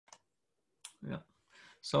Yeah.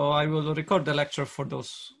 So I will record the lecture for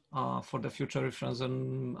those for the future reference,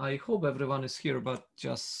 and I hope everyone is here, but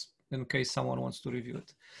just in case someone wants to review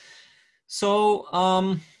it. So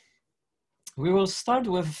we will start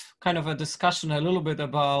with kind of a discussion a little bit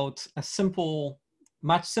about a simple,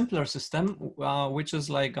 much simpler system, which is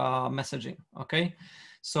like messaging, okay?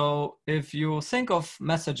 So if you think of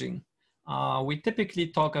messaging, we typically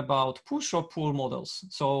talk about push or pull models.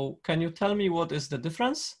 So can you tell me what is the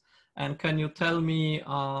difference? And can you tell me,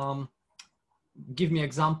 give me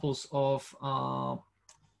examples of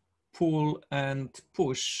pull and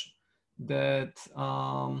push that,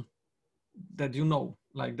 that you know,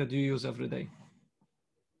 like that you use every day?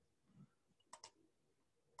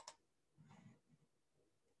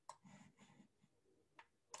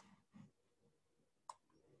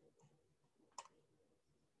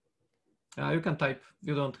 You can type,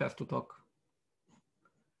 you don't have to talk.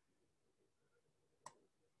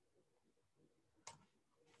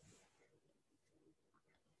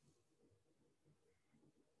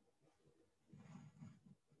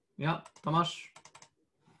 Yeah, Tomasz?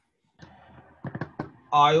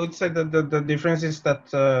 I would say that the difference is that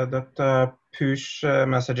push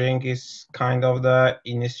messaging is kind of the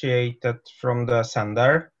initiated from the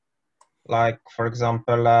sender. Like, for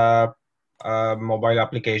example, a mobile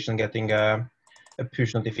application getting a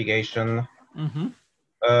push notification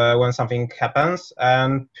when something happens.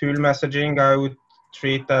 And pull messaging, I would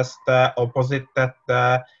treat as the opposite, that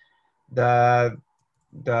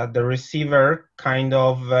the receiver kind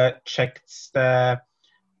of checks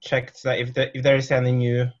if there is any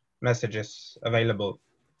new messages available.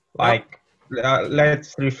 Like,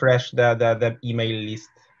 let's refresh the email list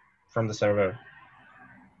from the server.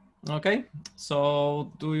 Okay,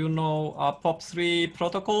 so do you know a POP3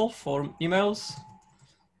 protocol for emails?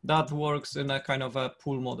 That works in a kind of a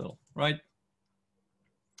pull model, right?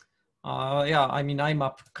 Yeah, I mean,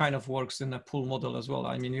 IMAP kind of works in a pull model as well.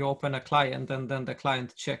 I mean, you open a client and then the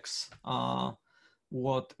client checks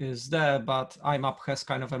what is there, but IMAP has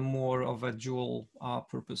kind of a more of a dual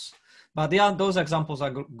purpose. But yeah, those examples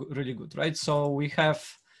are really good, right? So we have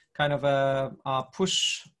kind of a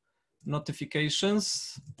push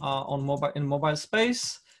notifications on mobile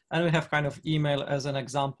space, and we have kind of email as an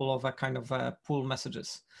example of a kind of pull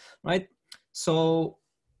messages, right? So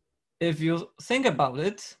if you think about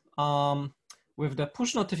it, with the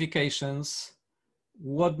push notifications,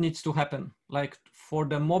 what needs to happen? Like for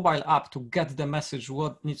the mobile app to get the message,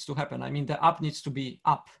 what needs to happen? I mean, the app needs to be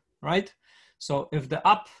up, right? So if the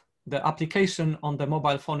application on the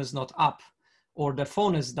mobile phone is not up, or the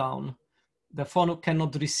phone is down, the phone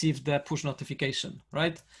cannot receive the push notification,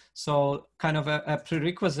 right? So kind of a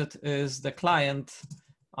prerequisite is the client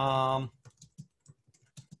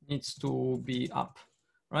needs to be up,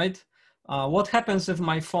 right? What happens if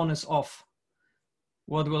my phone is off?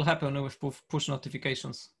 What will happen with push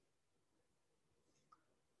notifications?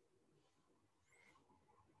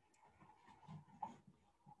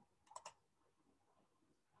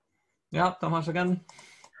 Yeah, Tomasz again.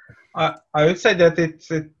 I would say that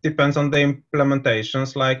it depends on the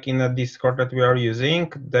implementations. Like in a Discord that we are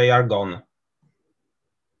using, they are gone.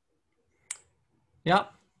 Yeah,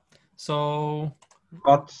 so.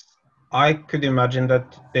 But I could imagine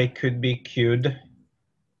that they could be queued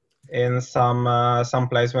in some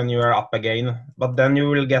place when you are up again. But then you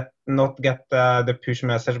will not get the push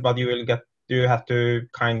message, but you have to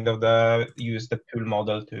kind of use the pull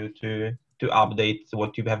model to update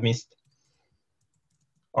what you have missed.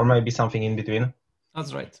 Or maybe something in between.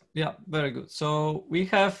 That's right. Yeah, very good. So we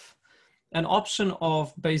have an option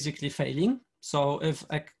of basically failing. So if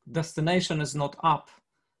a destination is not up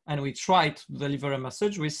and we try to deliver a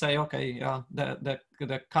message, we say, okay, yeah,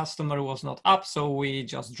 the customer was not up, so we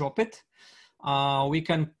just drop it. We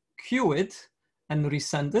can queue it and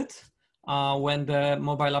resend it when the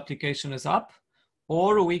mobile application is up,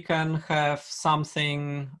 or we can have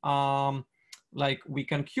something like we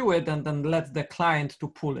can queue it and then let the client to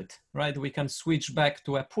pull it, right? We can switch back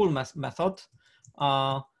to a pull method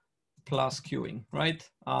plus queuing, right?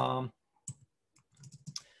 Or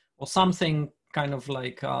something kind of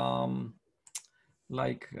like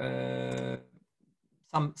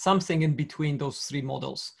something in between those three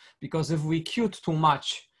models. Because if we queued too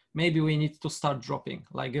much, maybe we need to start dropping.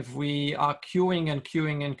 Like if we are queuing and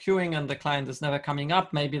queuing and queuing and the client is never coming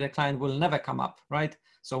up, maybe the client will never come up, right?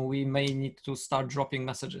 So we may need to start dropping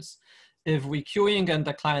messages. If we queuing and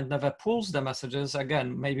the client never pulls the messages,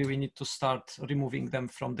 again, maybe we need to start removing them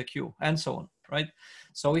from the queue and so on, right?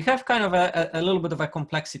 So we have kind of a little bit of a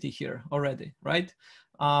complexity here already, right?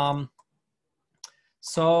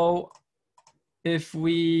 So if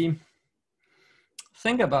we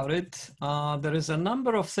think about it, there is a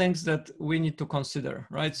number of things that we need to consider,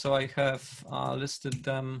 right? So I have listed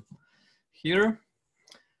them here.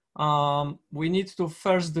 We need to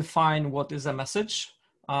first define what is a message.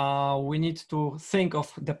 We need to think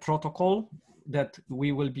of the protocol that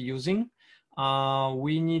we will be using.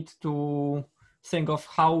 We need to think of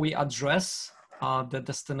how we address the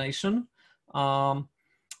destination,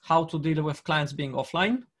 how to deal with clients being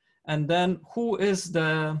offline, and then who is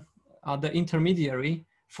the intermediary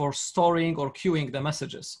for storing or queuing the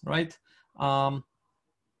messages, right?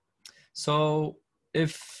 So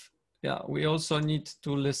yeah, we also need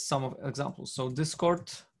to list some of examples. So Discord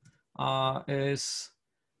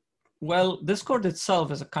Discord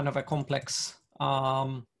itself is a kind of a complex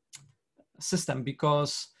system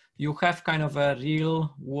because you have kind of a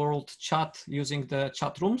real world chat using the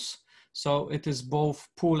chat rooms. So it is both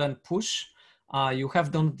pull and push. You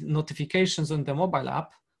have the notifications in the mobile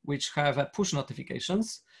app, which have push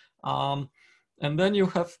notifications. And then you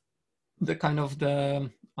have the kind of the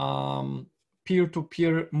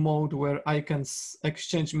peer-to-peer mode where I can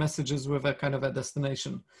exchange messages with a kind of a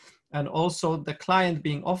destination. And also the client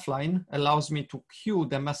being offline allows me to queue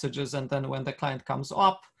the messages, and then when the client comes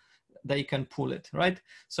up, they can pull it, right?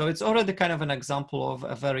 So it's already kind of an example of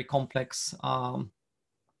a very complex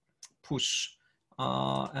push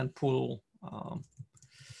and pull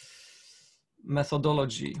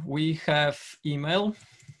methodology. We have email,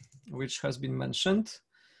 which has been mentioned.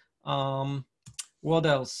 What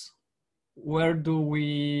else? Where do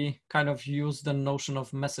we kind of use the notion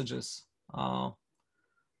of messages?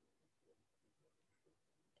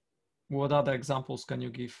 What other examples can you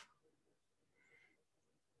give?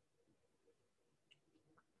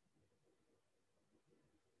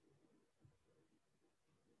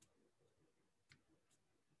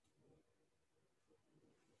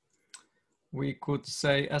 We could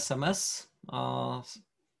say SMS,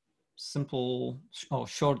 simple or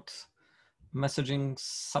short messaging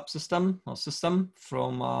subsystem or system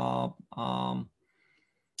from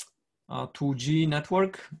 2G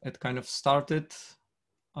network. It kind of started,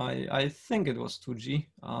 I think it was 2G,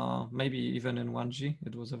 maybe even in 1G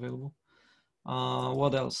it was available.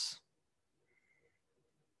 What else?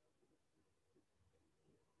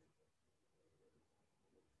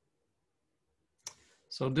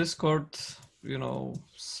 So Discord, you know,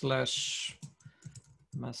 /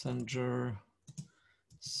 Messenger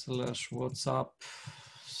 / WhatsApp,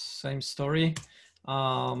 same story.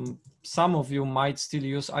 Some of you might still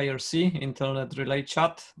use IRC, Internet Relay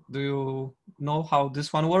Chat. Do you know how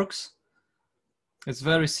this one works? It's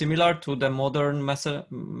very similar to the modern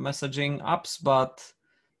messaging apps, but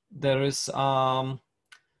there is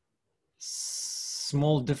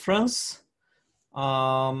small difference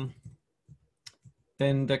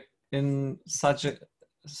in such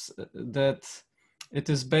that it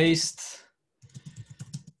is based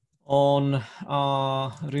on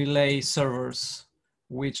relay servers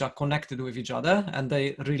which are connected with each other, and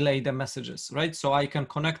they relay the messages, right? So I can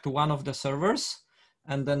connect to one of the servers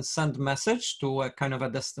and then send message to a kind of a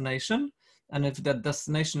destination. And if that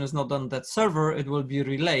destination is not on that server, it will be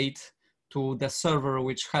relayed to the server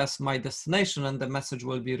which has my destination, and the message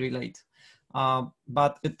will be relayed.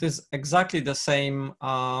 But it is exactly the same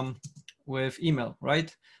with email,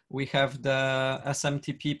 right? We have the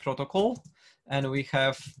SMTP protocol, and we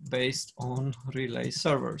have based on relay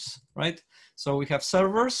servers, right? So we have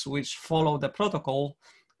servers which follow the protocol,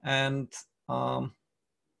 and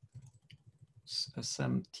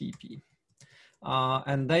SMTP.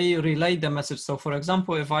 And they relay the message. So for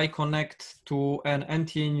example, if I connect to an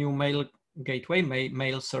NTNU mail gateway,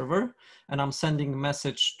 mail server, and I'm sending a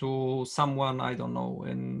message to someone, I don't know,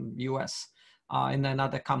 in US, in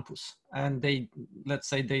another campus, and let's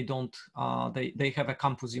say they don't, they have a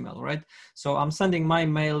campus email, right? So I'm sending my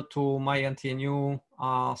mail to my NTNU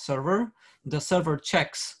server. The server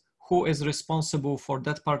checks who is responsible for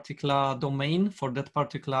that particular domain, for that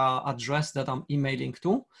particular address that I'm emailing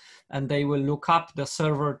to, and they will look up the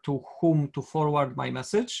server to whom to forward my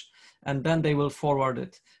message, and then they will forward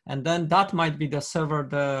it. And then that might be the server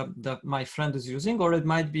that my friend is using, or it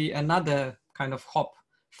might be another kind of hop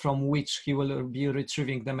from which he will be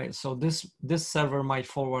retrieving the mail. So this server might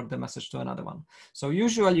forward the message to another one. So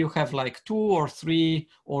usually you have like 2 or 3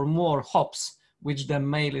 or more hops which the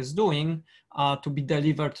mail is doing to be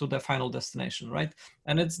delivered to the final destination, right?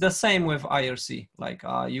 And it's the same with IRC. Like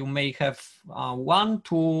you may have 1,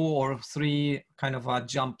 2, or 3 kind of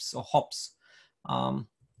jumps or hops.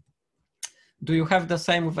 Do you have the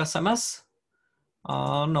same with SMS?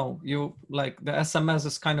 No, like the SMS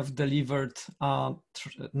is kind of delivered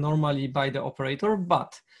normally by the operator,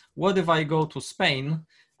 but what if I go to Spain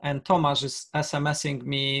and Tomasz is SMSing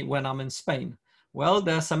me when I'm in Spain. Well,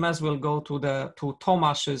 the SMS will go to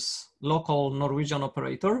Tomasz's local Norwegian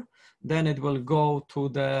operator. Then it will go to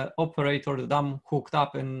the operator that I'm hooked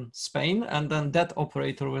up in Spain, and then that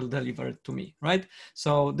operator will deliver it to me, right?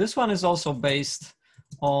 So this one is also based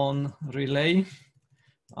on relay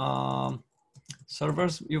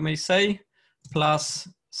servers, you may say, plus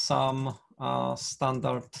some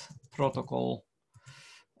standard protocol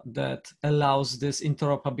that allows this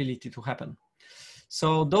interoperability to happen.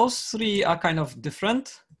 So those three are kind of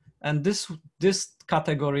different, and this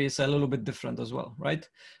category is a little bit different as well, right?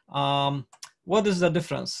 What is the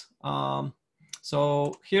difference?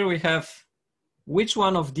 So here we have, which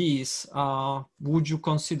one of these would you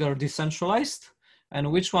consider decentralized,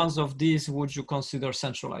 and which ones of these would you consider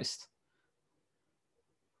centralized?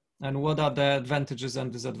 And what are the advantages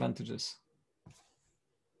and disadvantages?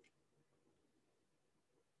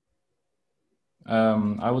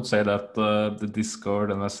 I would say that the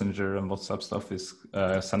Discord and Messenger and WhatsApp stuff is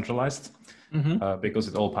centralized, because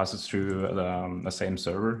it all passes through the same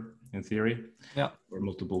server in theory, or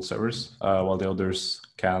multiple servers, while the others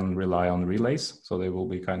can rely on relays, so they will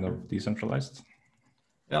be kind of decentralized.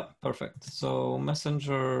 Yeah, perfect. So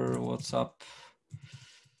Messenger, WhatsApp,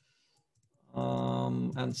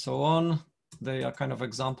 and so on, they are kind of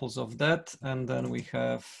examples of that. And then we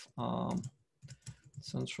have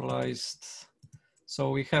centralized.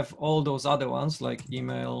 So we have all those other ones like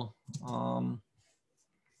email.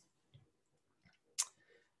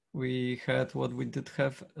 We had what we did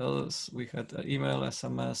have else. We had email,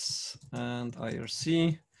 SMS, and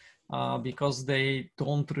IRC, because they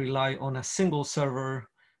don't rely on a single server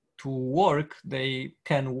to work. They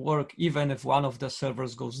can work even if one of the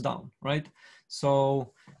servers goes down, right?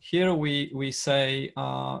 So here we say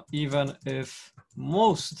even if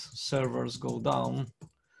most servers go down,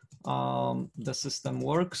 the system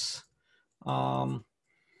works.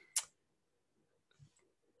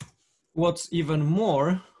 What's even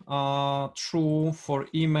more true for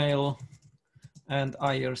email and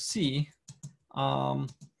IRC,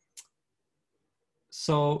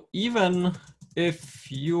 so even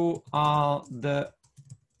if you are the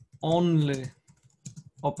only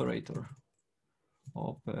operator,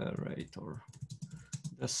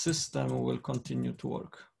 the system will continue to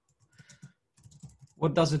work.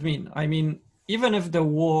 What does it mean? I mean, even if the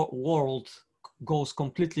world goes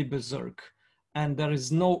completely berserk and there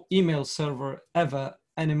is no email server ever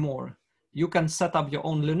anymore, you can set up your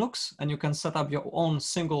own Linux and you can set up your own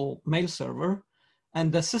single mail server,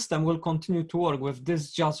 and the system will continue to work with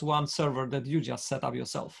this just one server that you just set up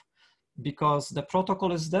yourself, because the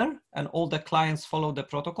protocol is there and all the clients follow the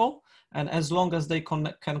protocol. And as long as they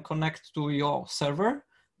can connect to your server,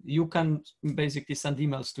 you can basically send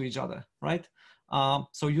emails to each other, right?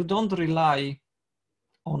 So you don't rely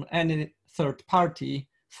on any third party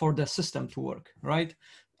for the system to work, right?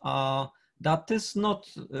 That is not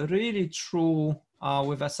really true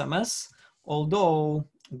with SMS, although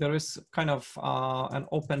there is kind of an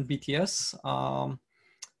open BTS.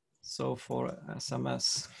 So for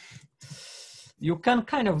SMS, you can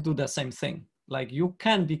kind of do the same thing. Like you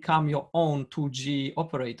can become your own 2G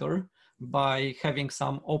operator by having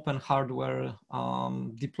some open hardware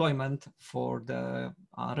deployment for the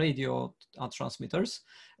radio transmitters.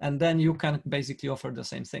 And then you can basically offer the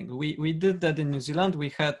same thing. We did that in New Zealand.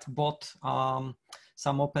 We had bought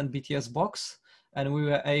some open BTS box, and we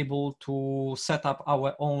were able to set up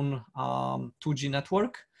our own 2G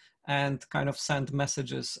network and kind of send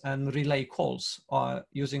messages and relay calls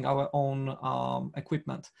using our own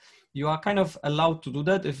equipment. You are kind of allowed to do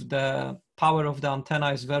that if the power of the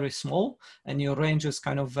antenna is very small and your range is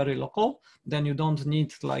kind of very local. Then you don't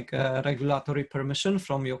need like a regulatory permission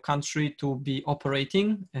from your country to be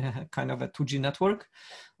operating kind of a 2G network.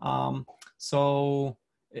 So,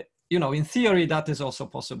 you know, in theory, that is also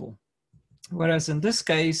possible. Whereas in this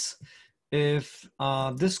case, if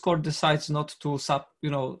Discord decides not to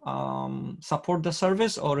support the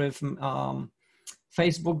service, or if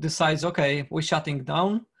Facebook decides, okay, we're shutting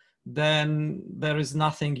down, then there is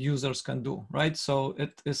nothing users can do, right? So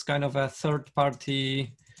it is kind of a third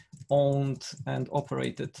party owned and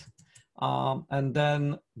operated. And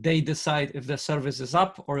then they decide if the service is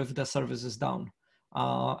up or if the service is down.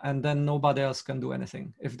 And then nobody else can do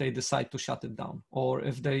anything if they decide to shut it down or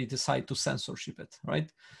if they decide to censorship it,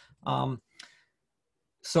 right?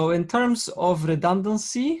 So in terms of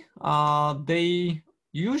redundancy, they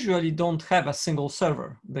usually don't have a single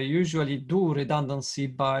server. They usually do redundancy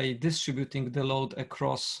by distributing the load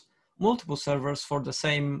across multiple servers for the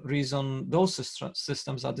same reason those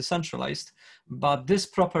systems are decentralized, but this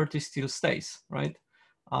property still stays, right?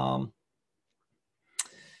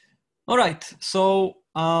 All right, so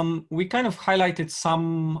we kind of highlighted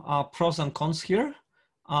some pros and cons here,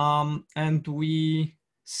 and we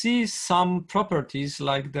see some properties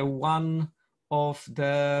like the one of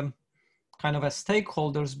the kind of a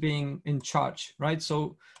stakeholders being in charge, right?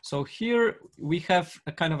 So here we have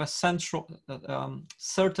a kind of a central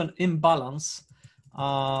certain imbalance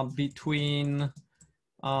between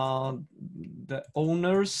the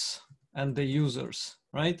owners and the users,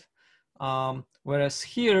 right? Whereas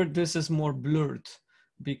here, this is more blurred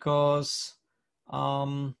because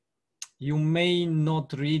you may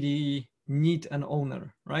not really need an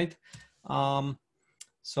owner, right?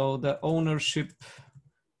 So the ownership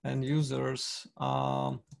and users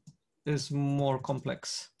is more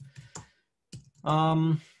complex.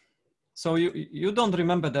 So you don't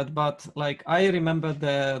remember that, but like I remember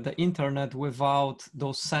the internet without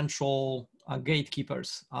those central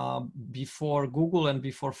gatekeepers before Google and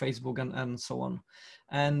before Facebook and so on.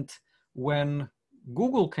 And when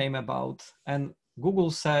Google came about and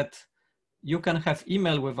Google said, you can have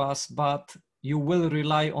email with us, but you will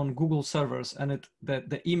rely on Google servers and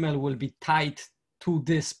the email will be tied to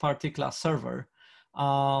this particular server.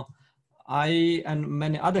 I and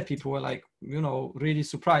many other people were like, you know, really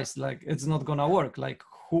surprised, like it's not gonna work. Like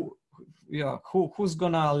who's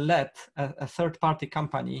gonna let a third-party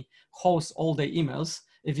company host all the emails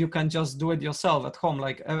if you can just do it yourself at home?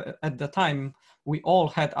 Like at the time, we all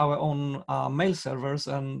had our own mail servers,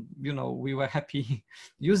 and you know we were happy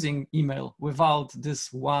using email without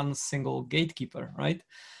this one single gatekeeper, right?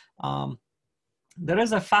 There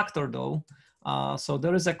is a factor though, so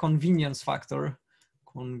there is a convenience factor.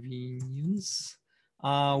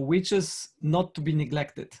 Which is not to be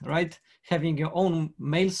neglected, right? Having your own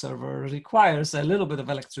mail server requires a little bit of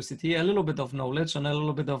electricity, a little bit of knowledge, and a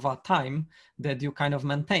little bit of time that you kind of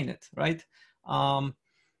maintain it, right?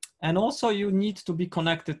 And also you need to be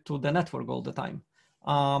connected to the network all the time.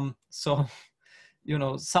 So, you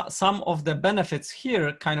know, some of the benefits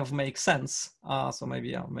here kind of make sense. So maybe,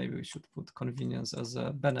 yeah, maybe we should put convenience as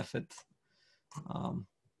a benefit.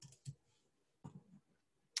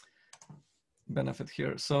 Benefit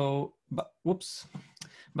here. So, but whoops,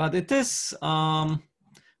 but it is a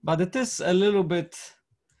little bit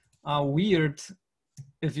weird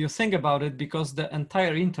if you think about it, because the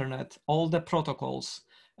entire internet, all the protocols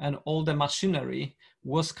and all the machinery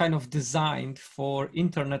was kind of designed for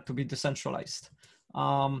internet to be decentralized.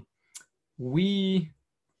 We,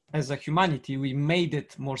 as a humanity, we made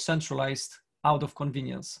it more centralized out of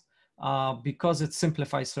convenience because it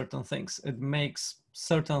simplifies certain things. It makes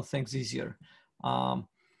certain things easier.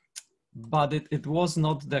 But it was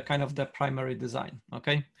not the kind of the primary design,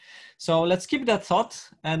 okay? So let's keep that thought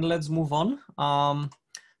and let's move on.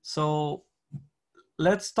 So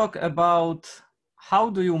let's talk about how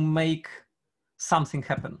do you make something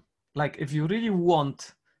happen? Like if you really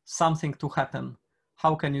want something to happen,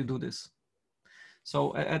 how can you do this?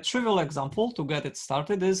 So a trivial example to get it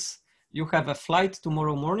started is you have a flight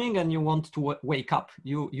tomorrow morning and you want to wake up.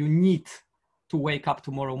 You need to wake up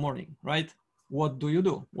tomorrow morning, right? What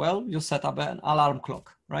do? Well, you set up an alarm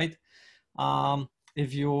clock, right?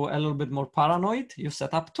 If you're a little bit more paranoid, you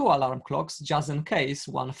set up 2 alarm clocks just in case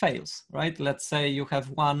one fails, right? Let's say you have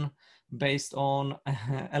one based on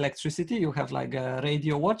electricity. You have like a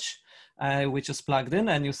radio watch, which is plugged in,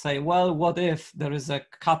 and you say, well, what if there is a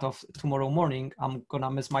cutoff tomorrow morning? I'm gonna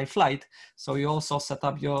miss my flight. So you also set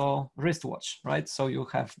up your wristwatch, right? So you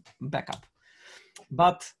have backup.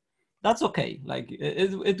 But that's okay, like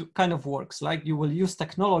it kind of works. Like you will use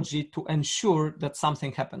technology to ensure that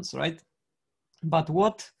something happens, right? But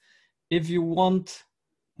what if you want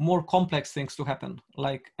more complex things to happen,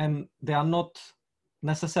 like, and they are not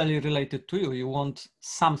necessarily related to you, you want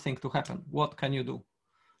something to happen, what can you do?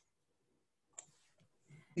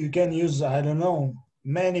 You can use, I don't know,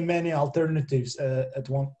 many alternatives at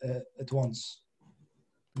once.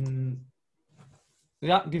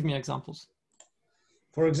 Yeah, give me examples.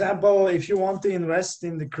 For example, if you want to invest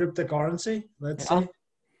in the cryptocurrency, let's say,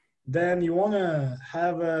 then you want to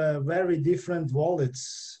have very different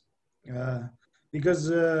wallets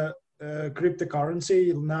because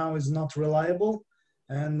cryptocurrency now is not reliable,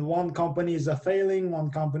 and one company is failing,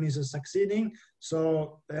 one company is succeeding.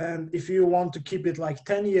 So, and if you want to keep it like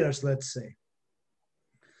 10 years, let's say,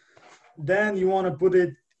 then you want to put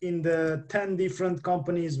it in the 10 different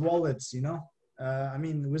companies' wallets, you know? I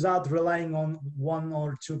mean, without relying on 1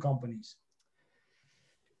 or 2 companies.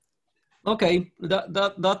 Okay,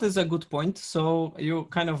 that is a good point. So you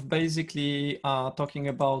kind of basically talking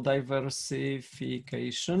about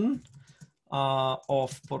diversification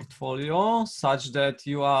of portfolio such that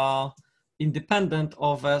you are independent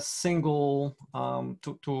of a single,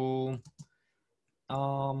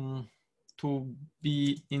 to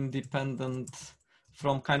be independent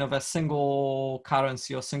from kind of a single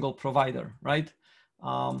currency or single provider, right?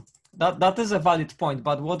 That is a valid point,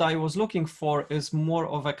 but what I was looking for is more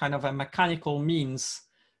of a kind of a mechanical means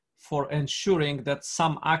for ensuring that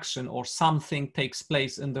some action or something takes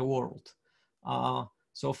place in the world.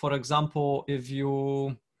 So for example, if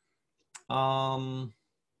you,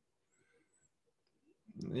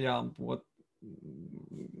 yeah,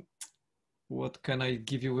 what can I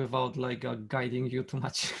give you without like guiding you too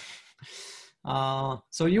much?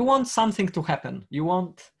 So you want something to happen. You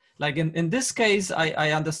want, like in this case,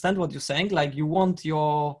 I understand what you're saying, like you want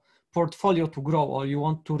your portfolio to grow or you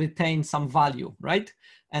want to retain some value, right?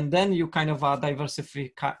 And then you kind of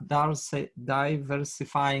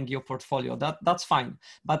diversifying your portfolio. That's fine,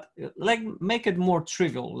 but like make it more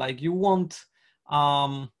trivial. Like you want,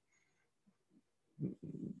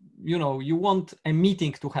 you know, you want a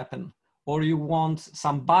meeting to happen, or you want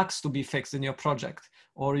some bugs to be fixed in your project,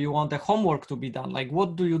 or you want the homework to be done. Like,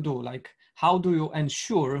 what do you do? Like, how do you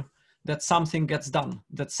ensure that something gets done,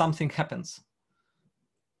 that something happens?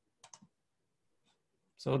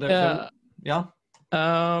 So yeah.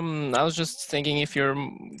 I was just thinking if you're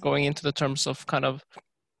going into the terms of kind of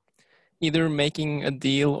either making a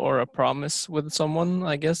deal or a promise with someone,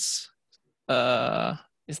 I guess.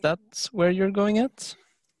 Is that where you're going at?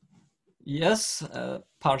 Yes,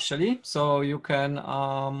 partially. So you can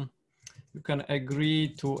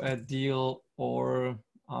agree to a deal or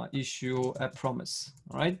issue a promise.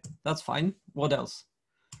 All right, that's fine. What else?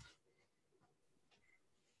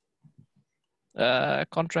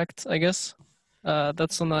 Contract, I guess.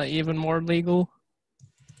 That's on a even more legal.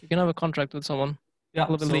 You can have a contract with someone. Yeah,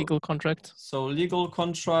 a legal contract. So legal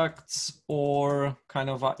contracts or kind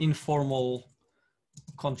of informal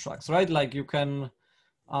contracts, right? Like you can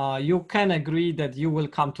agree that you will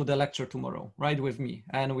come to the lecture tomorrow, right, with me,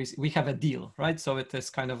 and we have a deal, right? So it is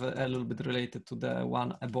kind of a little bit related to the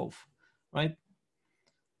one above, right?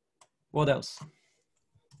 What else?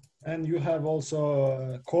 And you have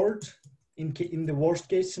also a court in the worst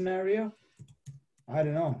case scenario. I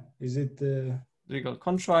don't know. Is it legal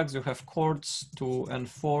contracts? You have courts to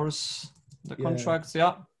enforce the contracts.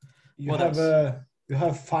 Yeah. You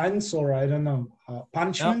have fines, or I don't know,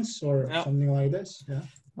 punishments, or something like this. Yeah.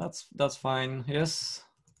 That's fine. Yes.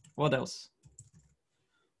 What else?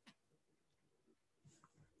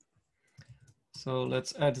 So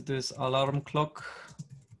let's add this alarm clock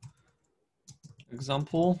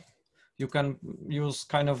example. You can use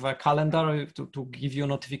kind of a calendar to give you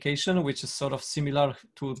notification, which is sort of similar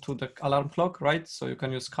to the alarm clock, right? So you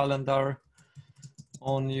can use calendar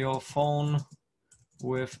on your phone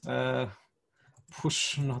with a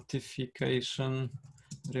push notification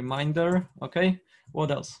reminder. Okay,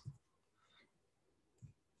 what else?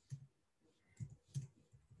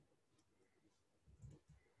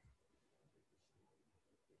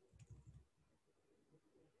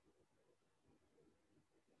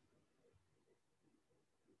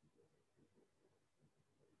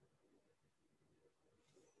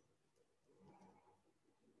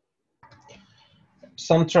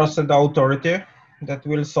 Some trusted authority that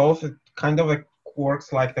will solve it. Kind of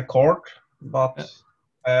works like the court, but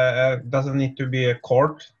doesn't need to be a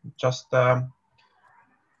court, just some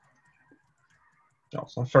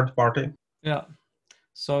third party. Yeah.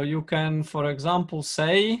 So you can, for example,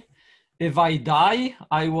 say, if I die,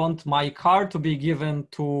 I want my car to be given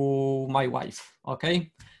to my wife,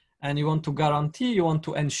 okay? And you want to guarantee, you want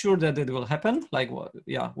to ensure that it will happen. Like,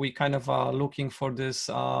 yeah, we kind of are looking for this,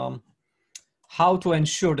 how to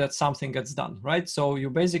ensure that something gets done, right? So you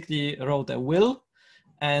basically wrote a will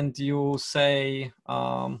and you say,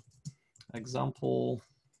 example,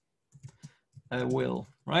 a will,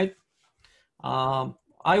 right?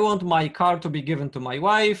 I want my car to be given to my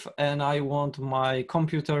wife and I want my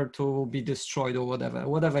computer to be destroyed or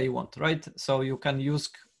whatever you want, right? So you can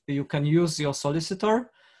use your solicitor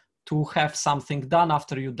to have something done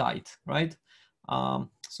after you died, right?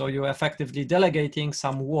 So you're effectively delegating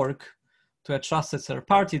some work to a trusted third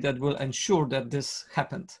party that will ensure that this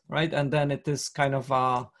happened, right? And then it is kind of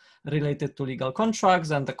related to legal contracts,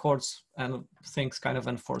 and the courts and things kind of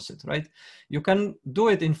enforce it, right? You can do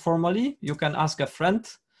it informally. You can ask a friend.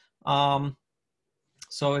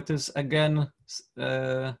 So it is again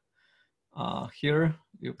here.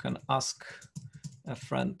 You can ask a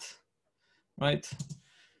friend, right?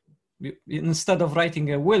 Instead of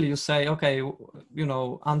writing a will, you say, okay, you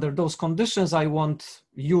know, under those conditions, I want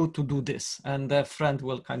you to do this, and the friend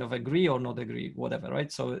will kind of agree or not agree, whatever,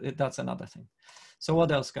 right? So that's another thing. So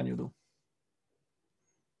what else can you do?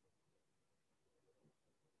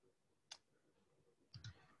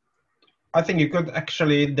 I think you could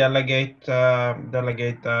actually delegate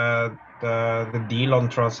the deal on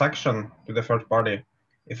transaction to the third party.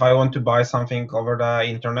 If I want to buy something over the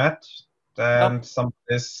internet, then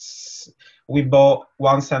we both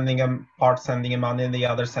one sending a part sending money and the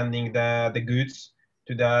other sending the goods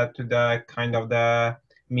to the kind of the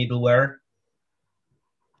middleware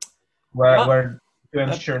where to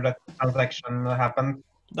ensure that transaction happened.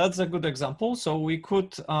 That's a good example. So we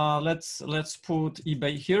could let's put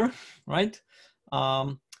eBay here, right?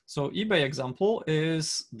 So eBay example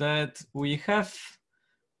is that we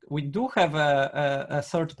do have a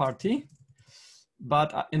third party,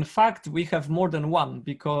 but in fact we have more than one,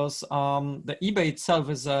 because the eBay itself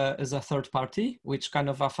is a third party, which kind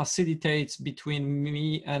of facilitates between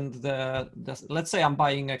me and the let's say I'm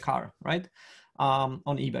buying a car, right, on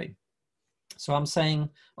eBay. So I'm saying,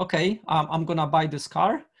 okay, I'm gonna buy this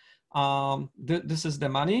car. This is the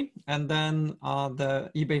money, and then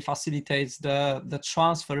the eBay facilitates the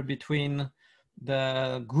transfer between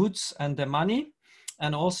the goods and the money,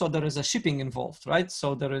 and also there is a shipping involved, right?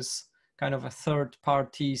 So there is kind of a third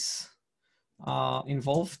parties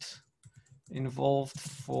involved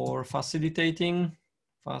for facilitating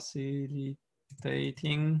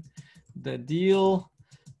the deal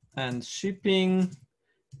and shipping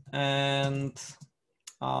and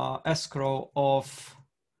escrow of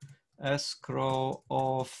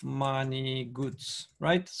money goods,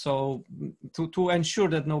 right? So to ensure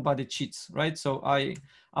that nobody cheats, right? So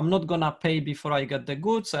I'm not gonna pay before I get the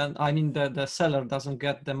goods, and I mean the seller doesn't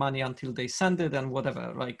get the money until they send it and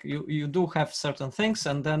whatever. Like you do have certain things,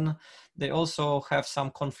 and then they also have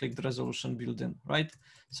some conflict resolution built in, right?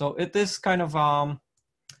 So it is kind of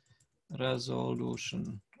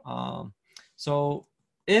resolution. So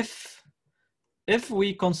if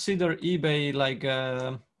we consider eBay like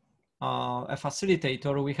a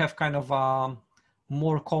facilitator, we have kind of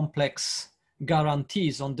more complex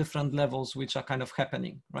guarantees on different levels which are kind of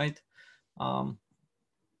happening, right?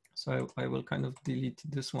 So I will kind of delete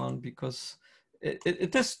this one because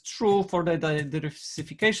it is true for the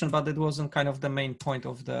diversification, but it wasn't kind of the main point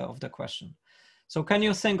of the question. So can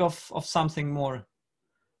you think of something more,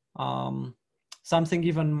 something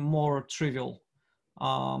even more trivial?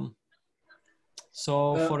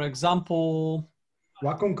 For example,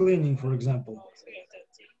 vacuum cleaning, for example.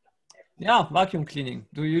 Yeah, vacuum cleaning.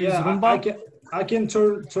 Do you use Roomba? I can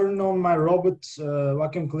turn on my robot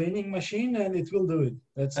vacuum cleaning machine and it will do it.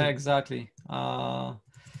 That's it. Exactly.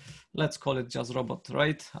 Let's call it just robot,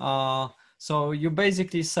 right? So you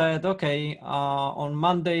basically said, okay, on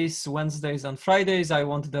Mondays, Wednesdays, and Fridays, I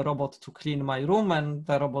want the robot to clean my room, and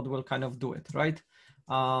the robot will kind of do it, right?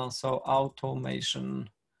 So automation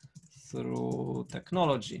through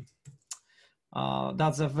technology.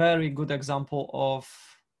 That's a very good example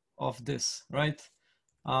of this, right?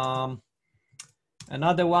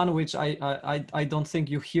 Another one, which I don't think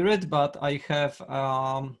you hear it, but I have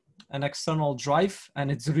an external drive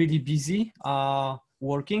and it's really busy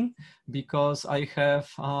working because I have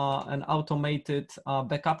an automated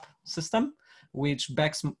backup system which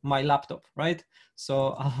backs my laptop, right?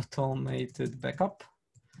 So automated backup.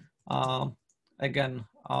 Again,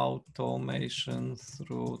 automation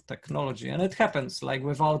through technology. And it happens like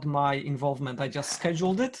without my involvement. I just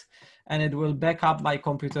scheduled it and it will back up my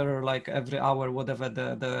computer like every hour, whatever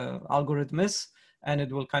the algorithm is. And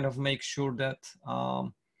it will kind of make sure that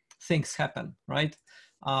things happen, right?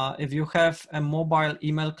 If you have a mobile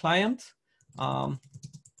email client,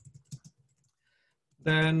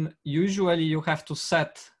 then usually you have to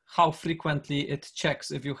set how frequently it checks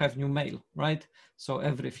if you have new mail, right? So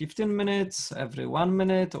every 15 minutes, every 1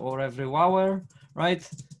 minute, or every hour, right?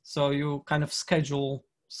 So you kind of schedule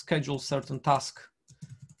certain task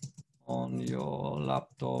on your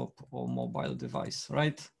laptop or mobile device,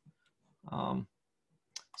 right?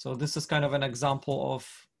 So this is kind of an example of,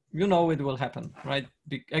 you know, it will happen, right?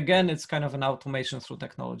 Again, it's kind of an automation through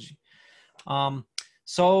technology.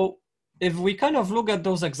 So if we kind of look at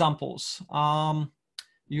those examples,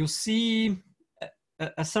 you see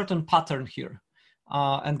a certain pattern here.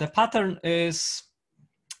 And the pattern is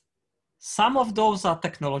some of those are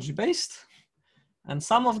technology-based and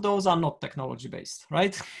some of those are not technology-based,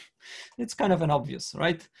 right? It's kind of an obvious,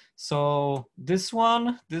 right? So this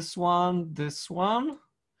one,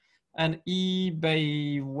 and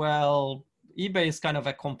eBay, well, eBay is kind of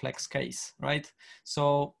a complex case, right?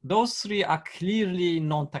 So those three are clearly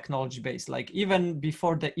non-technology based. Like even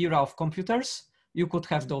before the era of computers, you could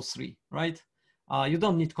have those three, right? You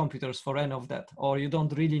don't need computers for any of that, or you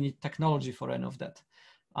don't really need technology for any of that.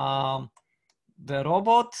 The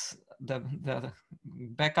robot, the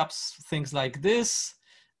backups, things like this,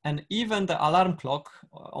 And even the alarm clock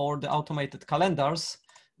or the automated calendars,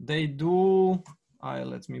 they do,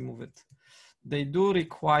 let me move it. They do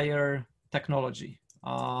require technology.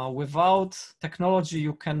 Without technology,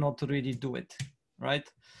 you cannot really do it, right?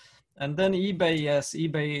 And then eBay, yes,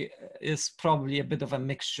 eBay is probably a bit of a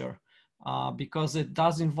mixture because it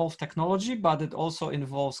does involve technology, but it also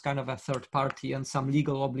involves kind of a third party and some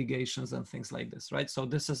legal obligations and things like this, right? So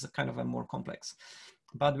this is kind of a more complex.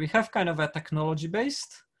 But we have kind of a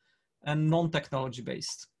technology-based and non-technology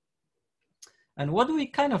based. And what we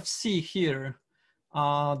kind of see here,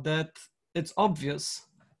 that it's obvious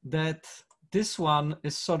that this one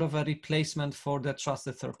is sort of a replacement for the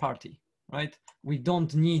trusted third party, right? We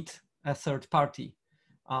don't need a third party.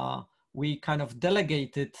 We kind of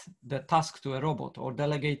delegated the task to a robot or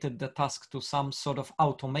delegated the task to some sort of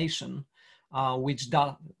automation, which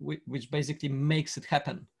basically makes it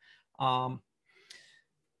happen.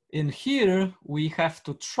 In here, we have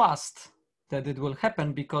to trust that it will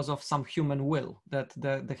happen because of some human will, that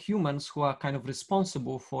the humans who are kind of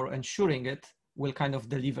responsible for ensuring it will kind of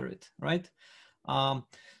deliver it, right?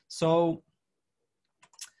 So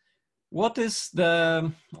what is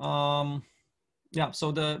the,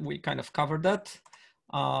 we kind of covered that.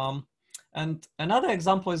 And another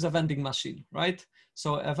example is a vending machine, right?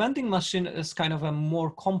 So a vending machine is kind of a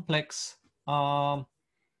more complex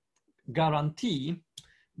guarantee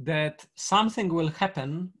that something will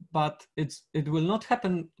happen, but it will not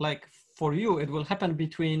happen like for you. It will happen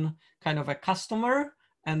between kind of a customer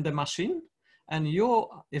and the machine. And you,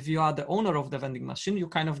 if you are the owner of the vending machine, you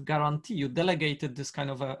kind of guarantee, you delegated this kind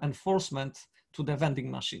of enforcement to the vending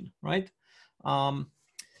machine, right? Yeah,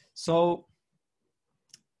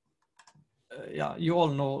 you all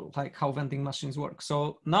know like how vending machines work.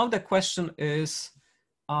 So now the question is,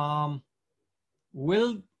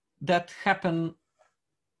 will that happen?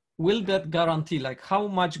 Will that guarantee, like how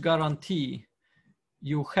much guarantee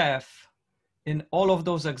you have in all of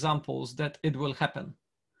those examples that it will happen?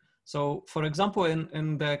 So for example,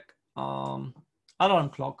 in the alarm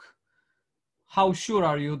clock, how sure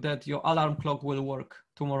are you that your alarm clock will work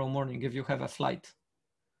tomorrow morning if you have a flight?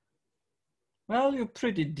 Well, you're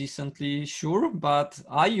pretty decently sure, but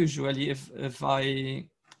I usually, if I,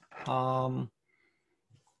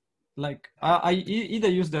 I either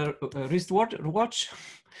use the wristwatch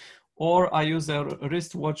or I use a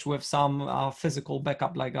wristwatch with some physical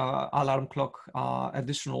backup, like a alarm clock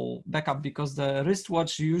additional backup, because the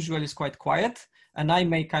wristwatch usually is quite quiet and I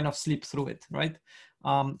may kind of sleep through it, right?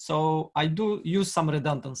 So I do use some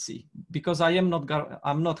redundancy because I'm not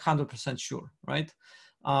 100% sure, right?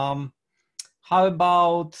 How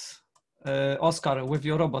about Oscar, with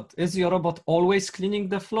your robot? Is your robot always cleaning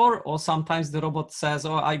the floor, or sometimes the robot says,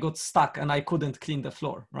 oh, I got stuck and I couldn't clean the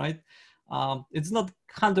floor, right? It's not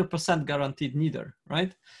 100% guaranteed neither,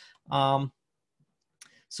 right?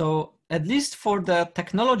 So at least for the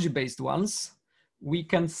technology-based ones, we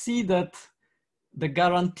can see that the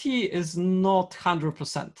guarantee is not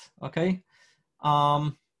 100%, okay?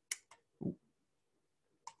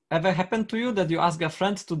 Ever happened to you that you ask a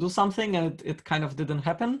friend to do something and it kind of didn't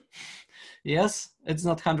happen? Yes, it's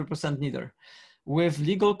not 100% neither. With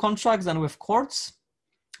legal contracts and with courts,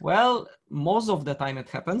 well, most of the time it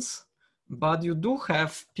happens, but you do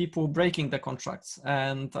have people breaking the contracts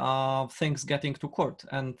and things getting to court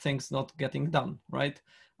and things not getting done, right?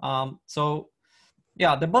 So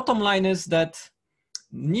yeah, the bottom line is that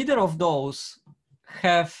neither of those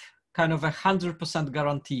have kind of 100%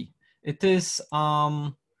 guarantee. It is,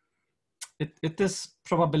 it is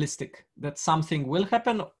probabilistic that something will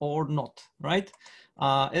happen or not, right?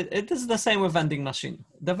 It is the same with vending machine.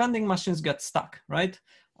 The vending machines get stuck, right?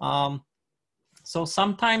 So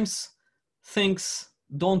sometimes things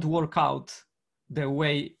don't work out the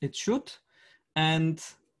way it should. And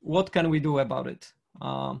what can we do about it?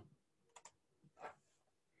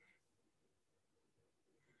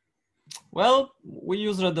 Well, we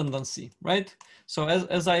use redundancy, right? So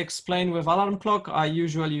as I explained with alarm clock, I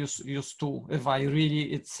usually use two if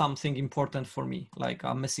it's something important for me, like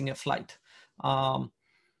I'm missing a flight.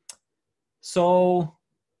 So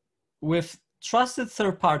with trusted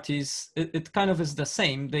third parties, it kind of is the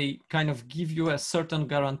same. They kind of give you a certain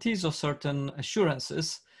guarantees or certain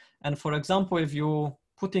assurances. And for example, if you're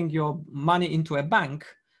putting your money into a bank,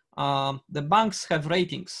 the banks have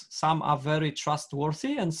ratings. Some are very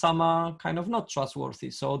trustworthy and some are kind of not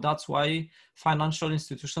trustworthy. So that's why financial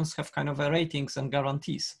institutions have kind of a ratings and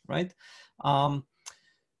guarantees, right?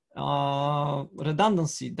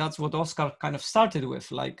 Redundancy, that's what Oscar kind of started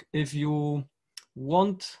with. Like if you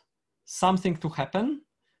want something to happen,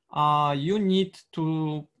 you need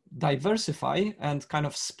to diversify and kind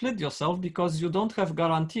of split yourself, because you don't have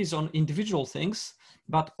guarantees on individual things,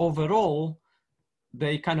 but overall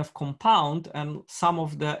they kind of compound, and some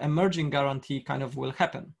of the emerging guarantee kind of will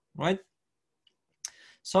happen, right?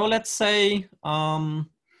 So let's say I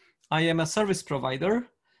am a service provider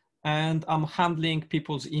and I'm handling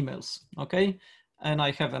people's emails, okay? And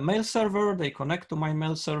I have a mail server, they connect to my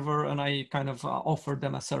mail server, and I kind of offer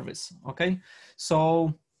them a service, okay?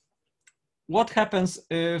 So what happens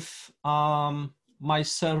if my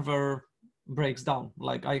server breaks down?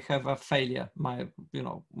 Like I have a failure, my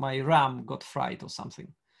RAM got fried or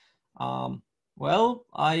something. Well,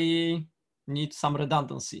 I need some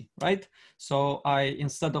redundancy, right? So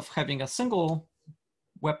instead of having a single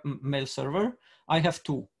web mail server, I have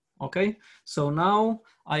two, okay? So now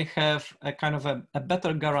I have a kind of a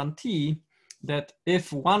better guarantee that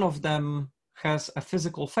if one of them has a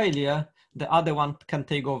physical failure, the other one can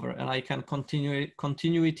take over, and I can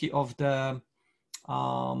continuity of the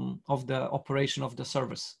operation of the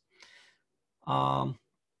service.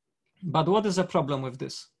 But what is the problem with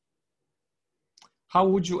this? How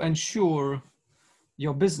would you ensure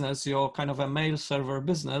your business, your kind of a mail server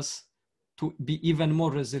business, to be even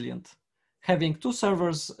more resilient? Having two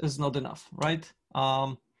servers is not enough, right?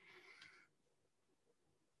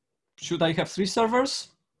 Should I have 3 servers?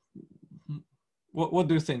 What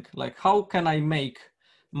do you think? Like, how can I make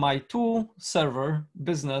my 2 server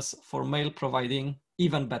business for mail providing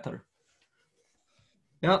even better?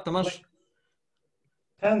 Yeah, Tomasz?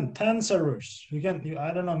 Like 10 servers. I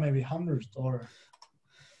don't know, maybe 100, or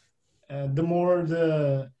the more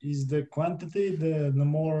is the quantity, the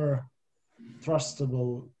more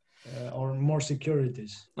trustable or more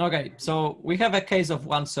securities. Okay, so we have a case of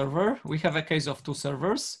 1 server, we have a case of 2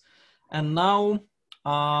 servers, and now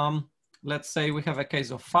let's say we have a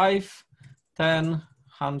case of 5, 10,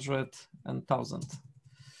 100, and 1,000.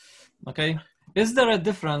 Okay, is there a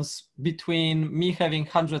difference between me having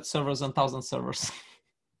 100 servers and 1,000 servers?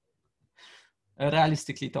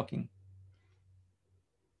 Realistically talking.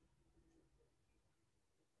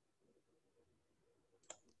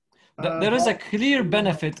 There is a clear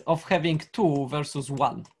benefit of having 2 versus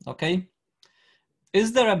 1, okay?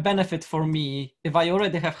 Is there a benefit for me if I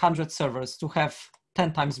already have 100 servers to have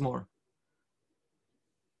 10 times more?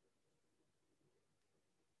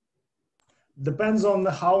 Depends on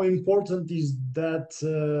how important is that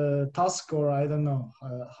task, or I don't know,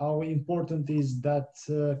 how important is that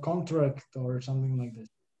contract or something like this.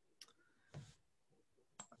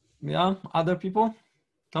 Yeah, other people?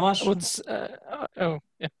 Tomasz? Oh,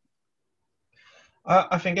 yeah.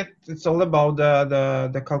 I think it's all about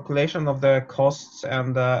the calculation of the costs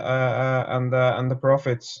and the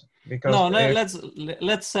profits. Because no,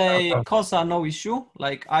 let's say costs are no issue.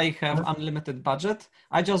 Like I have unlimited budget.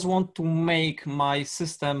 I just want to make my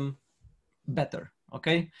system better.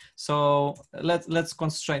 Okay, so let's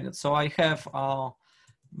constrain it. So I have a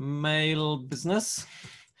mail business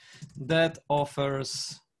that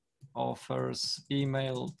offers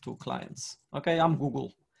email to clients. Okay, I'm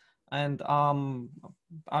Google, and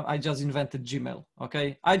I just invented Gmail.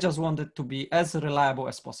 Okay, I just want it to be as reliable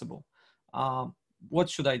as possible.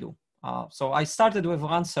 What should I do? So I started with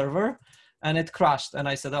 1 server and it crashed, and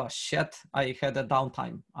I said, oh shit, I had a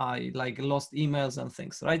downtime. I lost emails and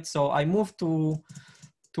things, right? So I moved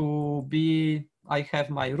I have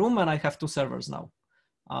my room and I have 2 servers now.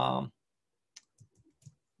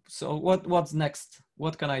 So what's next?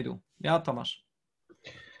 What can I do? Yeah, Tomasz.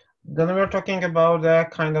 Then we're talking about the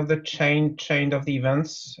kind of the chain of the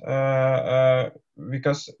events,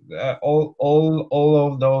 because all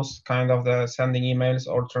of those kind of the sending emails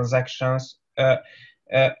or transactions,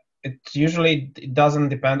 it usually doesn't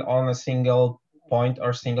depend on a single point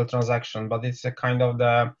or single transaction, but it's a kind of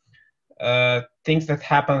the things that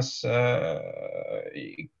happens.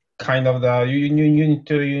 Kind of the you need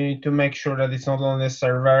to make sure that it's not only a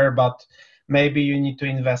server, but maybe you need to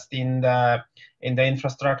invest in the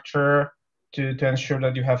infrastructure to ensure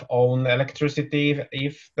that you have own electricity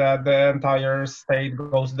if the entire state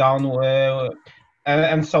goes down,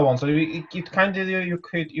 and so on. So it kind of you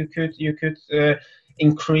could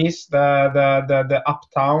increase the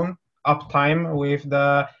uptime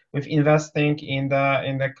with investing in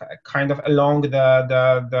the kind of along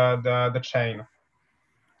the chain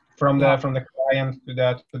from the client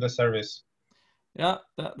to the service. Yeah,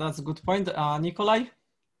 that's a good point. Nikolai?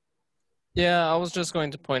 Yeah, I was just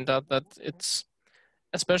going to point out that it's,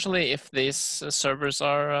 especially if these servers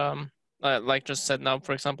are like just said now,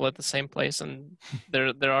 for example, at the same place, and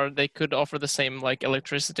they could offer the same like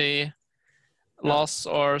electricity loss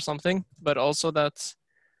or something, but also that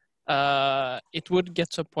it would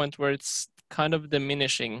get to a point where it's kind of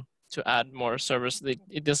diminishing to add more servers.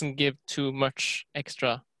 It doesn't give too much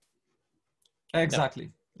extra.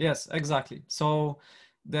 Exactly. Yeah. Yes, exactly. So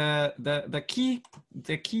the key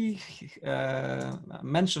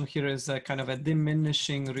mention here is a kind of a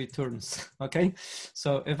diminishing returns. Okay,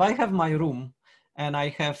 so if I have my room and I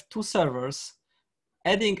have 2 servers,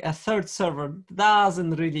 adding a 3rd server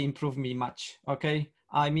doesn't really improve me much. Okay,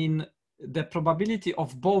 I mean, the probability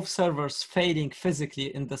of both servers failing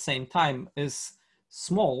physically in the same time is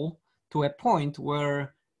small to a point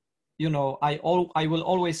where, you know, I will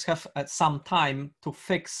always have some time to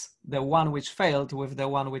fix the one which failed with the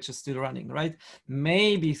one which is still running, right?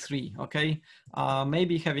 Maybe 3, okay?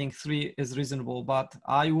 Maybe having 3 is reasonable, but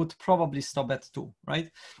I would probably stop at 2,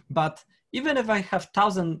 right? But even if I have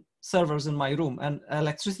 1,000 servers in my room and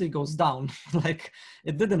electricity goes down, like,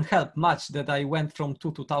 it didn't help much that I went from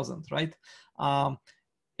 2 to 1,000, right?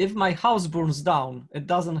 If my house burns down, it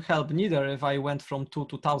doesn't help neither if I went from 2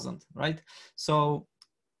 to 1,000, right? So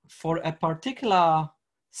for a particular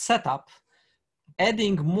setup,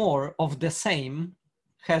 adding more of the same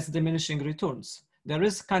has diminishing returns. There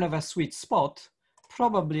is kind of a sweet spot,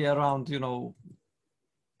 probably around, you know,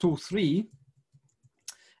 2, 3,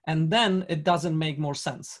 and then it doesn't make more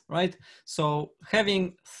sense, right? So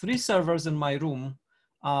having 3 servers in my room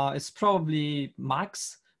is probably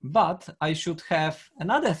max, but I should have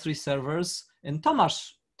another 3 servers in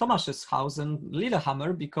Tomasz's house in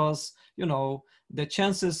Lillehammer, because, you know, the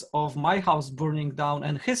chances of my house burning down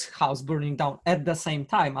and his house burning down at the same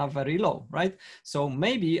time are very low, right? So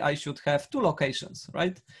maybe I should have 2 locations,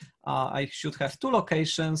 right? I should have 2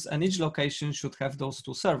 locations, and each location should have those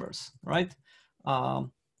 2 servers, right?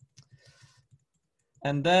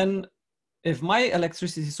 And then if my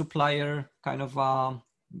electricity supplier kind of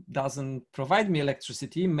doesn't provide me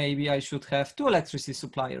electricity, maybe I should have 2 electricity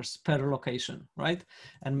suppliers per location, right?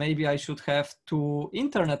 And maybe I should have 2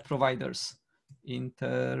 internet providers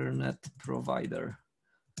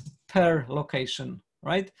per location,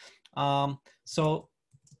 right? So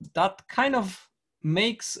that kind of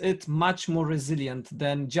makes it much more resilient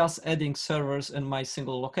than just adding servers in my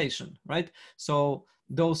single location, right? So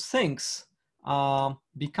those things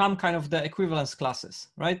become kind of the equivalence classes,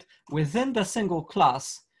 right? Within the single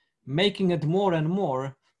class, making it more and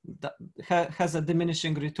more that has a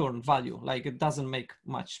diminishing return value. Like, it doesn't make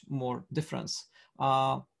much more difference.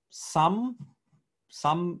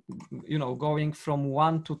 Some, you know, going from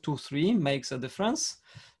 1 to 2, 3 makes a difference,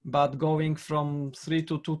 but going from 3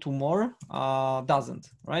 to 2 to more doesn't,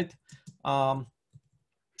 right?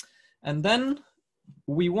 And then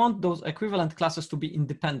we want those equivalent classes to be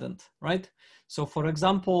independent, right? So for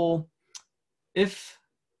example, if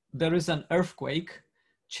there is an earthquake,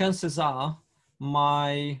 chances are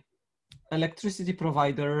my electricity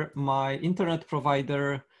provider, my internet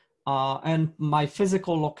provider, and my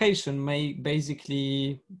physical location may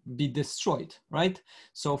basically be destroyed, right?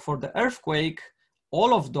 So for the earthquake,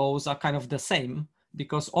 all of those are kind of the same,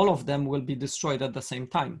 because all of them will be destroyed at the same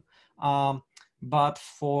time. But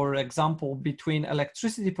for example, between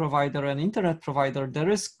electricity provider and internet provider, there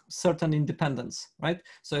is certain independence, right?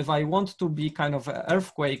 So if I want to be kind of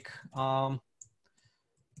earthquake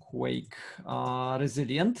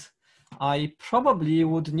resilient, I probably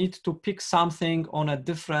would need to pick something on a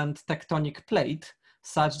different tectonic plate,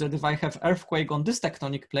 such that if I have earthquake on this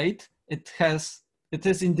tectonic plate, it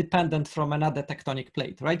is independent from another tectonic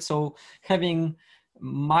plate, right? So having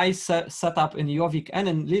my setup in Jovik and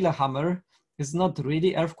in Lillehammer is not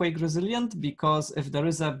really earthquake resilient, because if there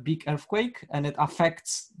is a big earthquake and it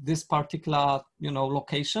affects this particular, you know,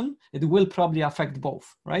 location, it will probably affect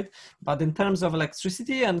both, right? But in terms of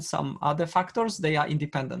electricity and some other factors, they are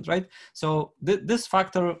independent, right? So this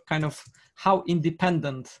factor, kind of how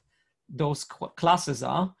independent those classes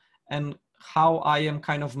are and how I am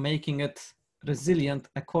kind of making it resilient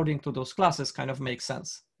according to those classes, kind of makes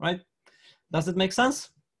sense, right? Does it make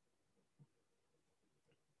sense?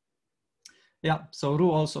 Yeah, so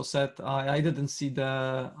Ru also said, I didn't see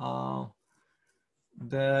the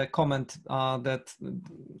comment that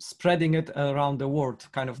spreading it around the world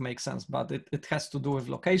kind of makes sense, but it has to do with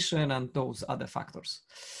location and those other factors.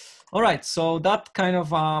 All right, so that kind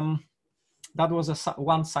of, that was a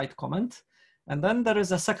one side comment. And then there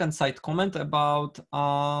is a second side comment about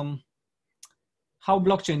how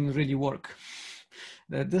blockchain really work.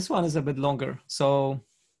 This one is a bit longer. So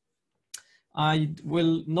I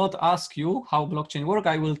will not ask you how blockchain work.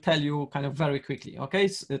 I will tell you kind of very quickly, okay,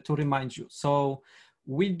 to remind you. So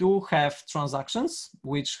we do have transactions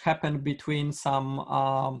which happen between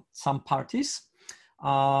some parties.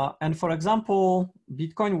 And for example,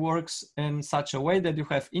 Bitcoin works in such a way that you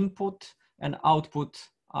have input and output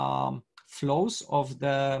flows of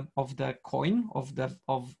the coin, of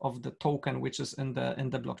the token which is in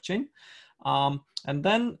the blockchain. And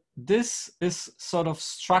then this is sort of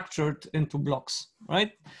structured into blocks,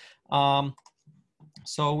 right?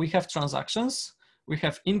 So we have transactions, we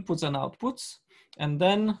have inputs and outputs, and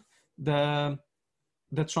then the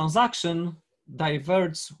transaction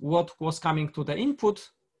diverts what was coming to the input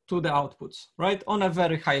to the outputs, right? On a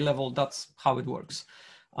very high level, that's how it works.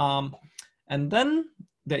 And then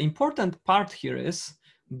the important part here is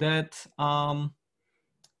that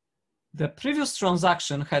the previous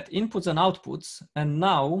transaction had inputs and outputs, and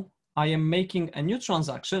now I am making a new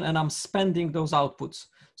transaction and I'm spending those outputs.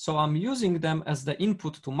 So I'm using them as the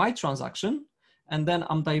input to my transaction, and then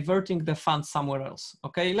I'm diverting the funds somewhere else.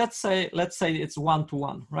 Okay, let's say it's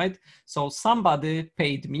one-to-one, right? So somebody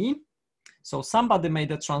paid me. So somebody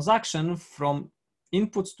made a transaction from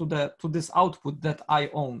inputs to this output that I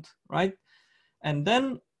owned, right? And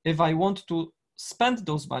then if I want to spend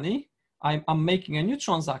those money, I'm making a new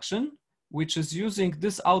transaction, which is using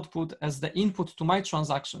this output as the input to my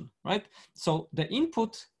transaction, right? So the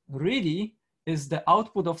input really is the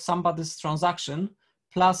output of somebody's transaction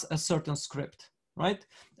plus a certain script, right?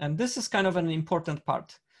 And this is kind of an important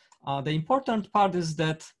part. The important part is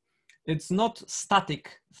that it's not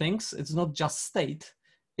static things, it's not just state,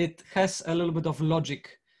 it has a little bit of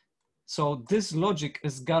logic. So this logic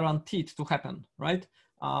is guaranteed to happen, right?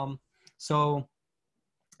 So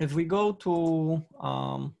if we go to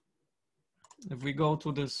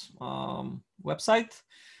this website,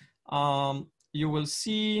 you will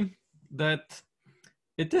see that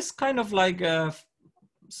it is kind of like a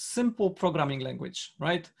simple programming language,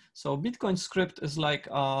 right? So Bitcoin script is like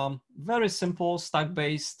very simple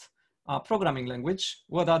stack-based programming language.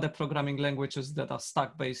 What are the programming languages that are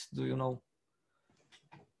stack-based? Do you know?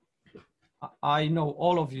 I know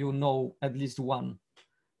all of you know at least one,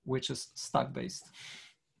 which is stack-based.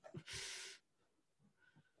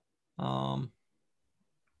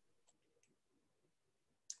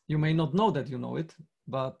 You may not know that you know it,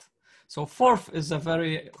 but so Forth is a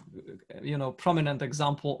very, prominent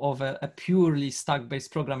example of a purely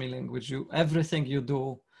stack-based programming language. Everything you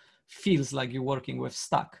do feels like you're working with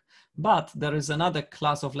stack. But there is another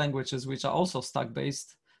class of languages which are also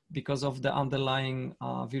stack-based because of the underlying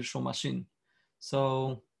virtual machine.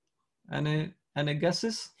 So, any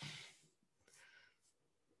guesses?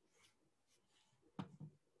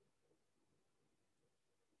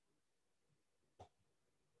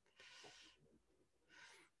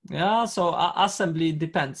 Yeah, so assembly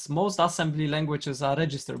depends. Most assembly languages are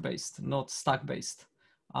register-based, not stack-based.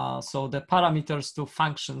 So the parameters to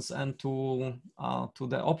functions and to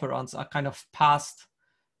the operands are kind of passed.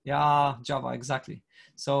 Yeah, Java, exactly.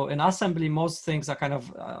 So in assembly, most things are kind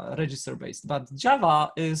of register-based, but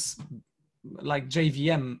Java is like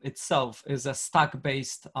JVM itself is a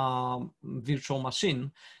stack-based virtual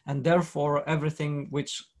machine, and therefore everything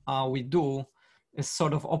which we do is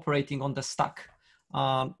sort of operating on the stack.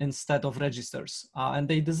 Instead of registers. And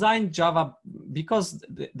they designed Java because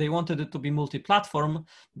they wanted it to be multi-platform.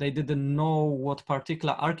 They didn't know what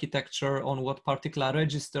particular architecture on what particular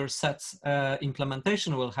register sets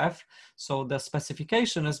implementation will have. So the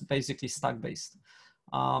specification is basically stack-based.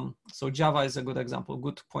 So Java is a good example,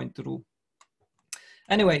 good point to do.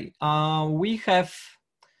 Anyway, we have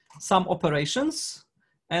some operations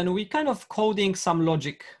and we kind of coding some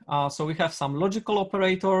logic. So we have some logical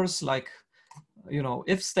operators like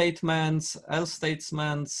if statements, else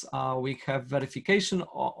statements, we have verification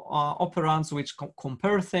operands which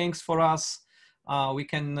compare things for us. We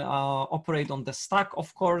can operate on the stack,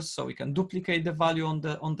 of course, so we can duplicate the value on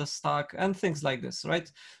the stack and things like this,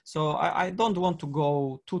 right? So I don't want to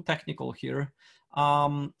go too technical here.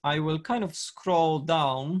 I will kind of scroll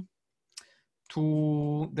down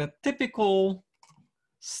to the typical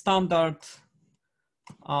standard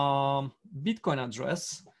Bitcoin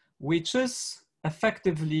address, which is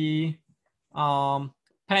effectively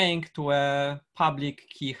paying to a public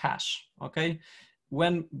key hash, okay?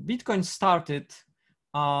 When Bitcoin started,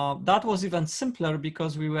 that was even simpler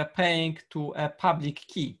because we were paying to a public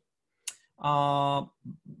key.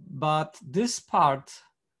 But this part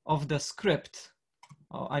of the script,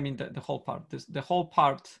 I mean the whole part, the whole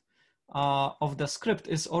part of the script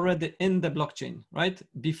is already in the blockchain, right?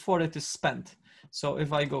 Before it is spent. So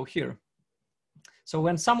if I go here, so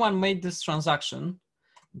when someone made this transaction,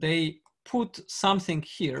 they put something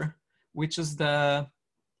here, which is the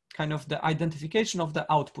kind of the identification of the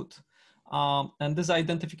output. And this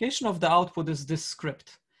identification of the output is this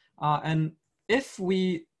script. And if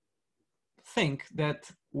we think that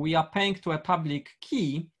we are paying to a public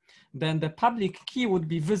key, then the public key would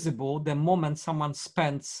be visible the moment someone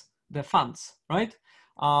spends the funds, right?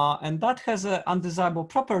 And that has an undesirable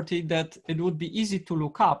property that it would be easy to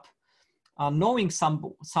look up, knowing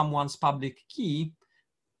someone's public key,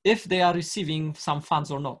 if they are receiving some funds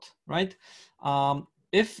or not, right?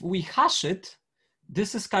 If we hash it,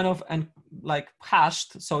 this is kind of like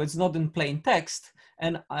hashed, so it's not in plain text,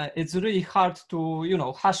 and it's really hard to, you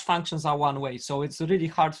know, hash functions are one way, so it's really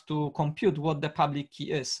hard to compute what the public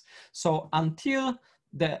key is. So until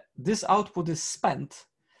this output is spent,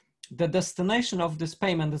 the destination of this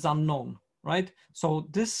payment is unknown, right? So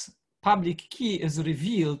this public key is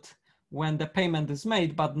revealed when the payment is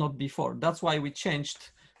made, but not before. That's why we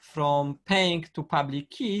changed from paying to public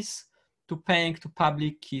keys to paying to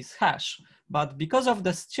public keys hash. But because of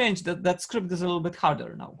this change, that script is a little bit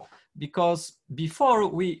harder now, because before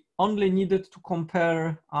we only needed to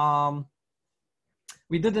compare,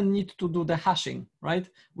 we didn't need to do the hashing, right?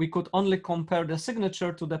 We could only compare the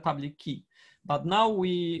signature to the public key. But now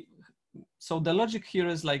so the logic here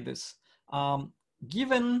is like this.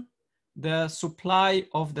 Given the supply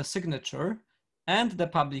of the signature and the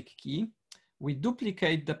public key, we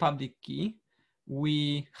duplicate the public key,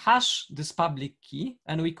 we hash this public key,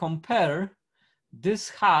 and we compare this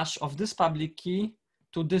hash of this public key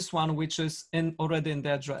to this one, which is already in the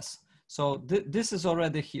address. So this is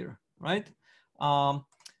already here, right?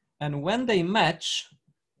 And when they match,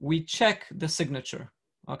 we check the signature,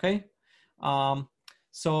 okay?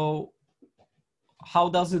 So how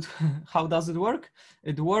does it work?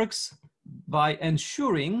 It works by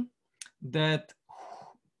ensuring that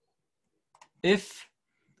if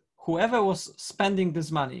whoever was spending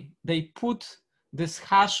this money, they put this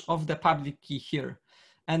hash of the public key here,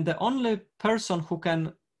 and the only person who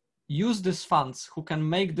can use these funds, who can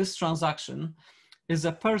make this transaction, is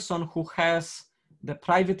a person who has the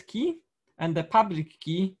private key and the public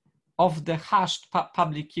key of the hashed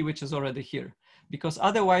public key, which is already here, because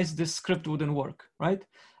otherwise this script wouldn't work, right?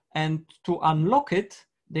 And to unlock it,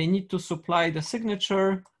 they need to supply the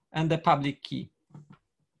signature and the public key.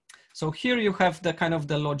 So here you have the kind of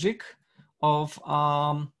the logic of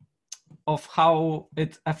how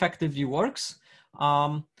it effectively works.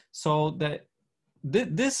 So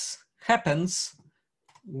this happens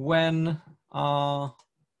when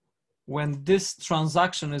this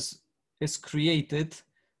transaction is created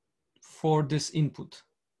for this input,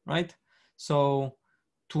 right? So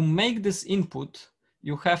to make this input,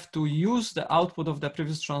 you have to use the output of the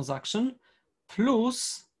previous transaction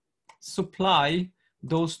plus supply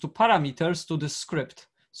those two parameters to the script.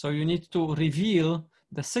 So you need to reveal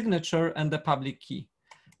the signature and the public key.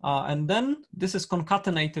 And then this is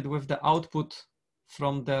concatenated with the output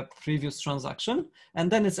from the previous transaction, and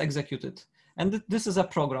then it's executed. And this is a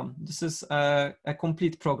program. This is a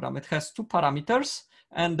complete program. It has two parameters,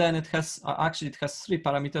 and then it has, actually it has three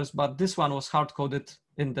parameters, but this one was hard-coded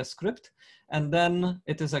in the script, and then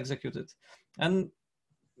it is executed. And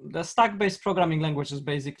the stack-based programming languages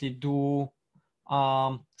basically do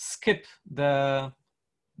skip the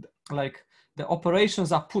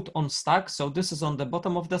operations are put on stack. So this is on the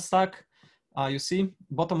bottom of the stack. You see,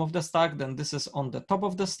 bottom of the stack, then this is on the top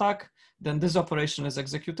of the stack, then this operation is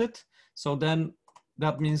executed. So then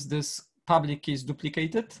that means this public key is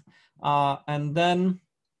duplicated. And then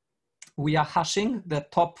we are hashing the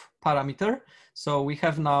top parameter. So we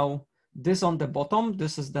have now this on the bottom,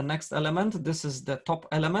 this is the next element, this is the top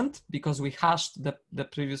element because we hashed the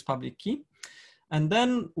previous public key. And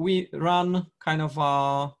then we run kind of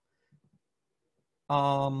a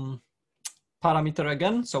parameter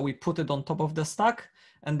again. So we put it on top of the stack,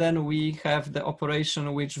 and then we have the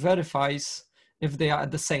operation which verifies if they are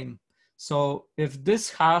the same. So if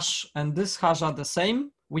this hash and this hash are the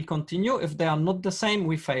same, we continue. If they are not the same,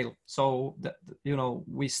 we fail. So that, you know,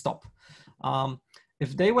 we stop.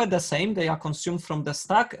 If they were the same, they are consumed from the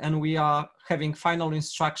stack, and we are having final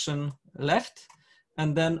instruction left.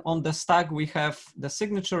 And then on the stack, we have the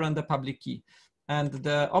signature and the public key. And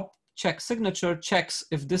the check signature checks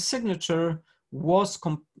if this signature was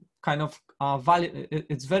kind of valid,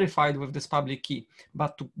 it's verified with this public key.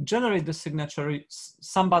 But to generate the signature,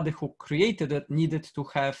 somebody who created it needed to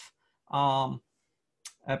have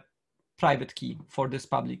a private key for this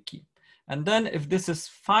public key. And then if this is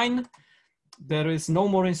fine, there is no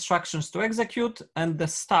more instructions to execute, and the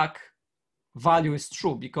stack value is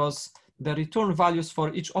true because the return values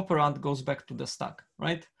for each operand goes back to the stack,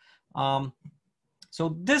 right?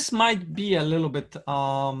 So this might be a little bit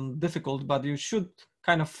difficult, but you should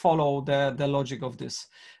kind of follow the logic of this.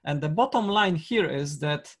 And the bottom line here is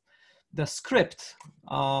that the script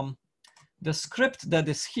that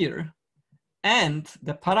is here and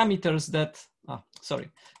the parameters that,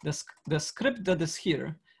 the script that is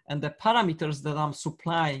here and the parameters that I'm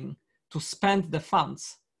supplying to spend the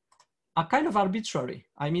funds are kind of arbitrary.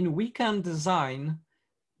 I mean, we can design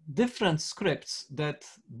different scripts that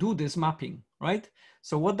do this mapping, right?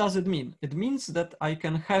 So what does it mean? It means that I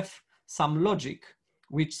can have some logic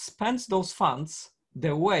which spends those funds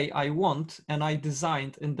the way I want and I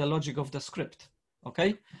designed in the logic of the script,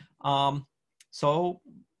 okay? So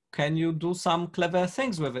can you do some clever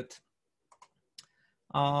things with it?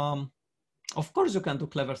 Of course you can do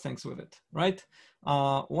clever things with it, right?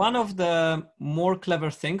 One of the more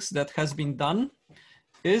clever things that has been done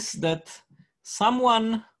is that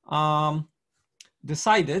someone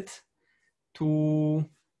decided to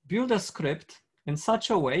build a script in such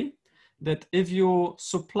a way that if you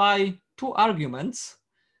supply two arguments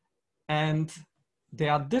and they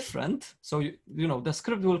are different, so you know the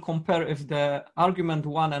script will compare if the argument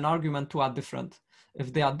 1 and argument 2 are different.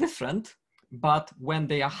 If they are different, but when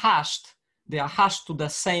they are hashed to the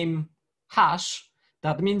same hash,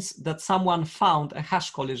 that means that someone found a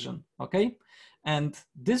hash collision, okay? And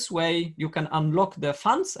this way you can unlock the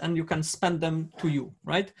funds and you can spend them to you,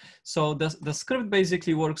 right? So the script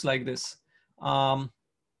basically works like this.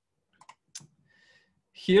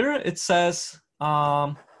 Here it says,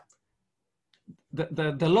 the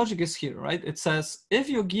logic is here, right? It says, if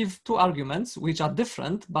you give two arguments which are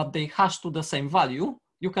different, but they hash to the same value,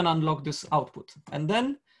 you can unlock this output. And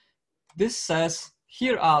then this says,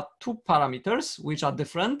 here are two parameters which are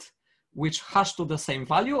different, which hash to the same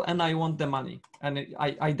value, and I want the money. And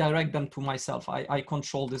I direct them to myself. I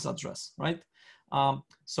control this address, right?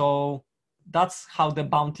 So that's how the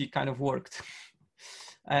bounty kind of worked.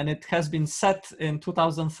 And it has been set in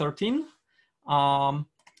 2013.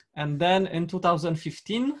 And then in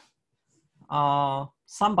 2015,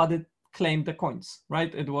 somebody claimed the coins,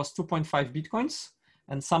 right? It was 2.5 Bitcoins,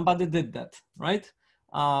 and somebody did that, right?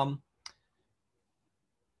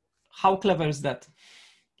 How clever is that?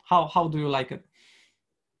 How do you like it?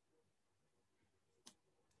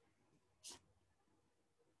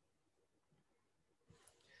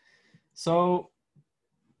 So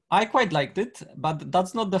I quite liked it, but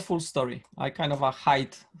that's not the full story. I kind of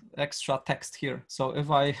hide extra text here. So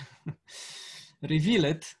if I reveal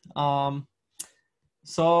it,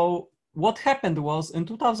 so what happened was in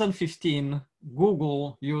 2015,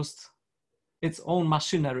 Google used its own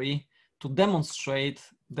machinery to demonstrate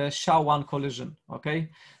the SHA-1 collision, okay?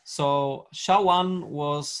 So SHA-1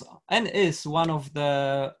 was and is one of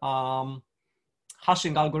the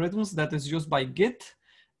hashing algorithms that is used by Git,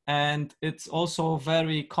 and it's also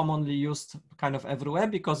very commonly used kind of everywhere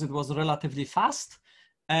because it was relatively fast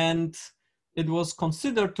and it was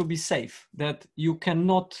considered to be safe, that you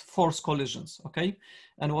cannot force collisions, okay?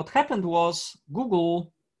 And what happened was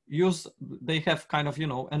Google they have kind of, you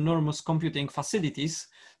know, enormous computing facilities.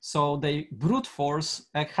 So they brute force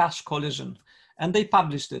a hash collision and they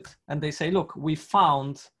published it. And they say, look, we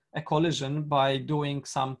found a collision by doing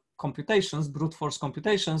some computations, brute force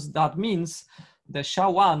computations. That means the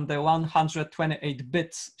SHA-1, the 128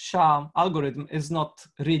 bits SHA algorithm is not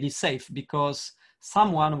really safe because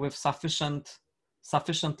someone with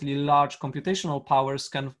sufficiently large computational powers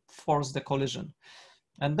can force the collision.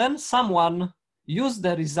 And then someone used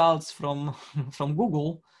the results from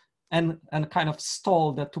Google and kind of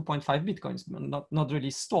stole the 2.5 Bitcoins, not really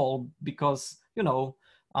stole because, you know,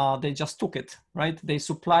 they just took it, right? They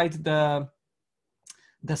supplied the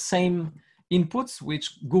same inputs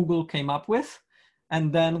which Google came up with,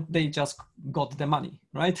 and then they just got the money,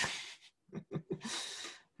 right?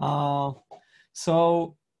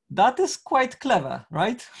 So that is quite clever,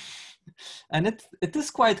 right? And it is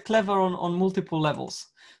quite clever on multiple levels.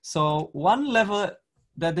 So one level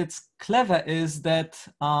that it's clever is that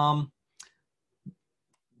the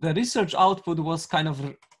research output was kind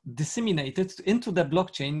of disseminated into the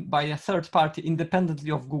blockchain by a third party independently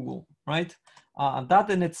of Google, right? That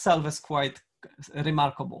in itself is quite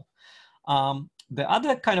remarkable. The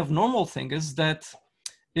other kind of normal thing is that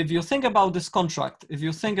if you think about this contract, if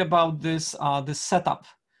you think about this, this setup,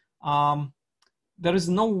 there is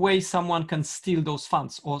no way someone can steal those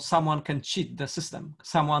funds or someone can cheat the system.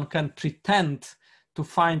 Someone can pretend to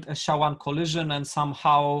find a SHA-1 collision and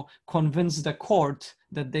somehow convince the court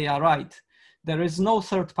that they are right. There is no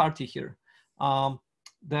third party here.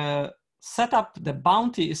 The setup, the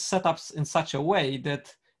bounty is set up in such a way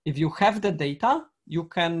that if you have the data, you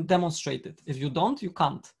can demonstrate it. If you don't, you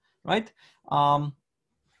can't, right?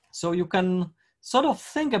 So you can sort of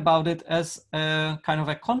think about it as a kind of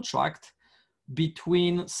a contract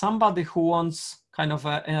between somebody who wants kind of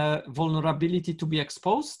a vulnerability to be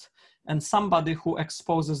exposed and somebody who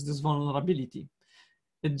exposes this vulnerability.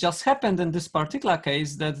 It just happened in this particular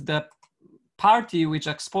case that the party which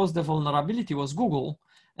exposed the vulnerability was Google,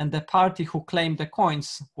 and the party who claimed the coins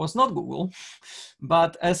was not Google,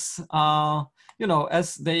 but as you know,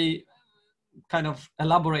 as they kind of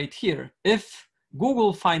elaborate here, if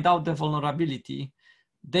Google find out the vulnerability,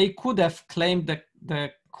 they could have claimed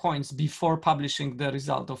the coins before publishing the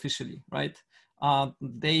result officially, right?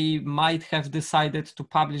 They might have decided to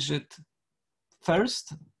publish it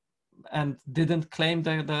first and didn't claim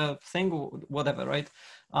the thing, whatever, right?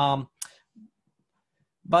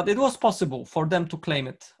 But it was possible for them to claim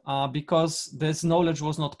it because this knowledge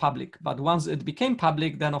was not public. But once it became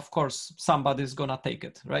public, then of course somebody's gonna take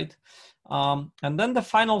it, right? And then the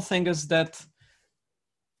final thing is that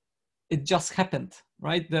it just happened,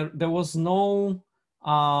 right? There was no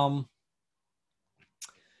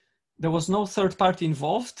third party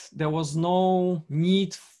involved. There was no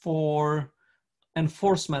need for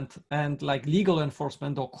enforcement and like legal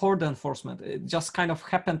enforcement or court enforcement. It just kind of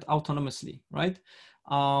happened autonomously, right?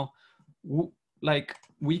 Like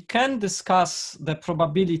we can discuss the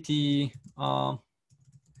probability,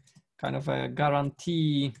 kind of a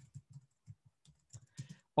guarantee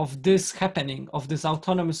of this happening, of this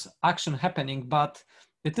autonomous action happening, but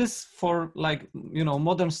it is for like, you know,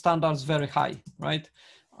 modern standards very high, right?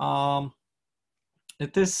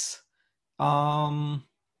 It is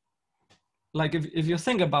like if you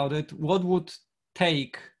think about it, what would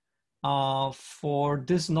take for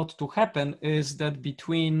this not to happen is that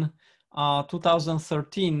between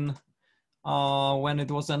 2013 when it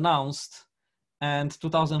was announced and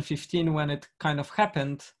 2015 when it kind of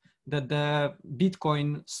happened, that the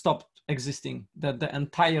Bitcoin stopped existing, that the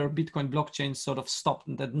entire Bitcoin blockchain sort of stopped,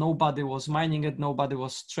 that nobody was mining it, nobody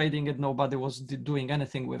was trading it, nobody was doing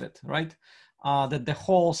anything with it, right? That the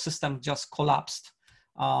whole system just collapsed.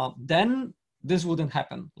 Then this wouldn't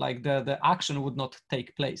happen, like the action would not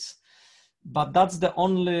take place. But that's the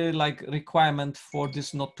only like requirement for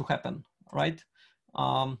this not to happen, right?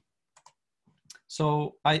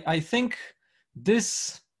 So I think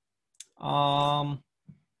this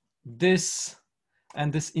this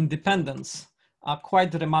independence are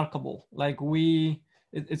quite remarkable. Like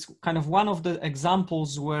it's kind of one of the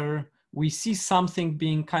examples where we see something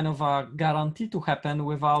being kind of a guarantee to happen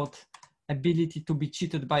without ability to be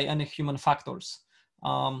cheated by any human factors.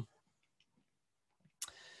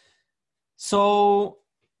 So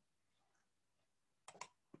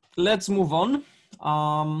let's move on.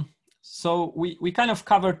 So we kind of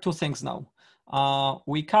covered two things now.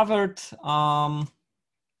 We covered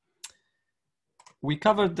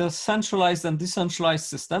the centralized and decentralized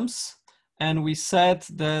systems, and we said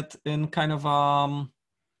that in kind of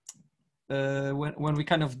when we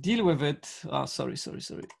kind of deal with it,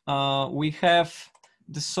 we have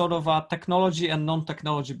this sort of a technology and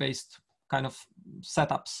non-technology based kind of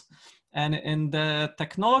setups. And in the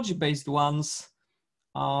technology based ones,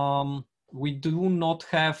 we do not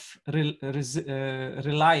have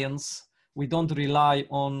reliance. We don't rely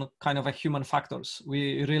on kind of a human factors.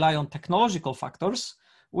 We rely on technological factors,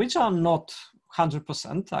 which are not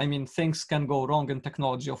 100%. I mean, things can go wrong in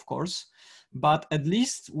technology, of course, but at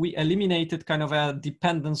least we eliminated kind of a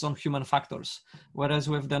dependence on human factors. Whereas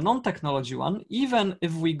with the non-technology one, even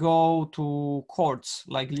if we go to courts,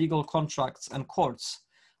 like legal contracts and courts,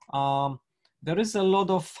 there is a lot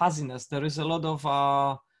of fuzziness. There is a lot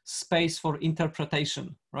of space for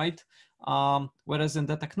interpretation, right? Whereas in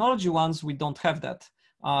the technology ones, we don't have that.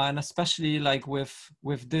 And especially like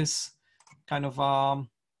with this kind of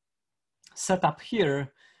setup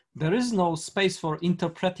here, there is no space for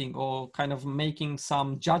interpreting or kind of making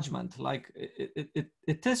some judgment. Like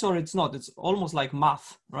it is or it's not. It's almost like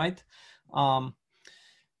math, right?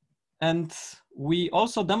 And we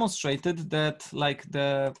also demonstrated that like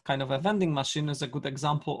the kind of a vending machine is a good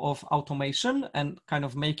example of automation and kind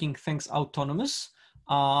of making things autonomous.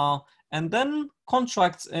 And then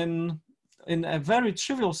contracts in a very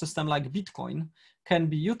trivial system like Bitcoin can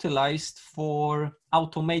be utilized for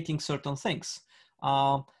automating certain things.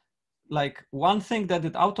 Like one thing that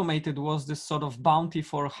it automated was this sort of bounty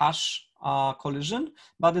for hash collision,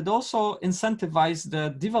 but it also incentivized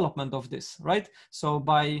the development of this, right? So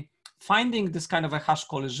by finding this kind of a hash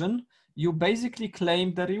collision, you basically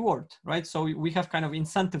claim the reward, right? So we have kind of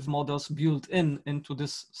incentive models built into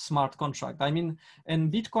this smart contract. I mean,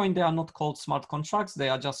 in Bitcoin, they are not called smart contracts. They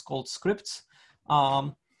are just called scripts.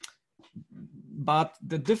 But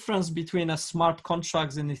the difference between a smart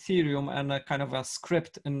contracts in Ethereum and a kind of a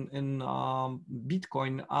script in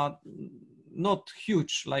Bitcoin are not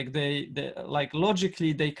huge. Like they like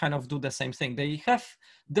logically, they kind of do the same thing. They have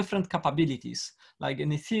different capabilities. Like in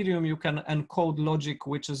Ethereum, you can encode logic,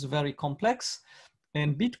 which is very complex.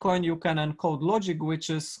 in Bitcoin, you can encode logic, which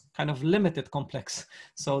is kind of limited complex.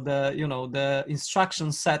 So the, you know, the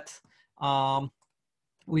instruction set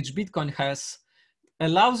which Bitcoin has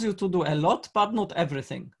allows you to do a lot, but not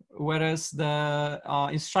everything. Whereas the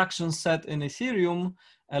instruction set in Ethereum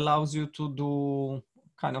allows you to do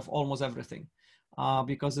kind of almost everything.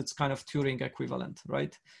 Because it's kind of Turing equivalent,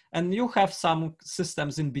 right? And you have some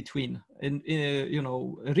systems in between, you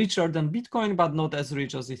know, richer than Bitcoin, but not as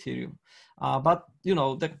rich as Ethereum. But you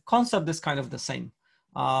know, the concept is kind of the same.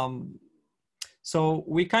 So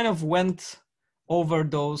we kind of went over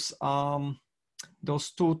those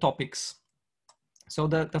two topics. So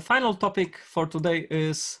the final topic for today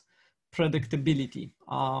is predictability.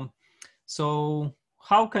 So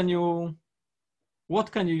what can you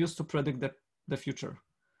use to predict the future?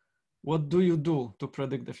 What do you do to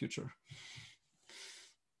predict the future?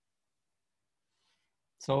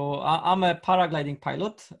 So I'm a paragliding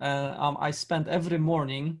pilot. I spend every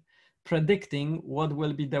morning predicting what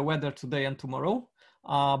will be the weather today and tomorrow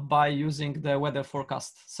by using the weather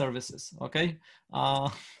forecast services, okay?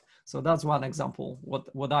 So that's one example,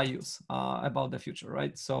 what I use about the future,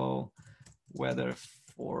 right? So weather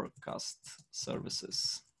forecast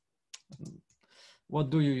services. What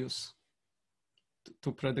do you use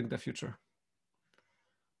to predict the future?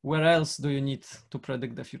 Where else do you need to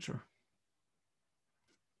predict the future?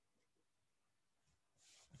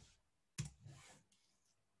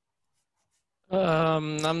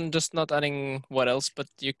 I'm just not adding what else, but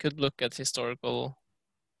you could look at historical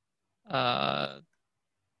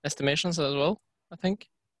estimations as well, I think.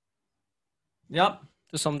 Yeah.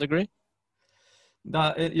 To some degree.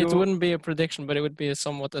 It wouldn't be a prediction, but it would be a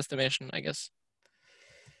somewhat estimation, I guess.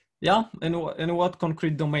 Yeah, and in what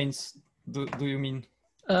concrete domains do you mean?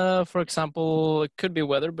 For example, it could be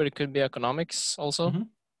weather, but it could be economics also. Mm-hmm.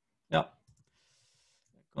 Yeah.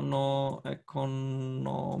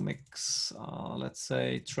 Economics, let's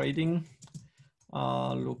say trading,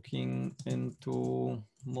 looking into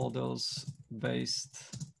models based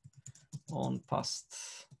on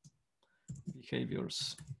past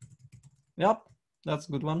behaviors. Yep, that's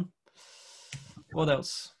a good one. What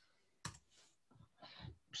else?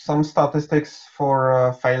 Some statistics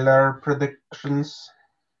for failure predictions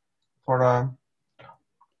for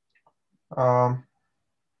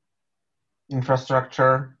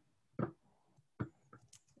infrastructure.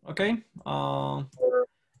 Okay,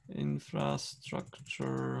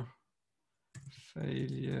 infrastructure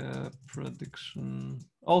failure prediction,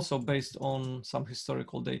 also based on some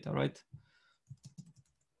historical data, right?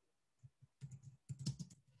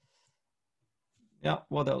 Yeah,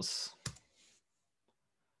 what else?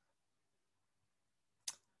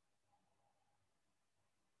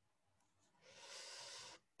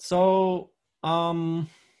 So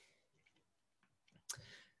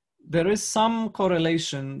there is some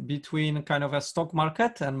correlation between kind of a stock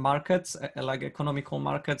market and markets, like economical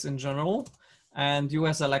markets in general, and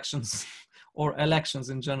US elections or elections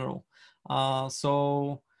in general.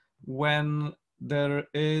 So when there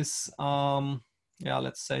is, yeah,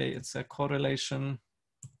 let's say it's a correlation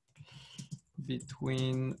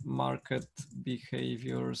between market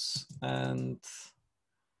behaviors and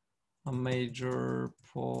a major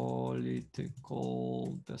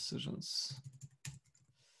political decisions.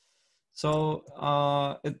 So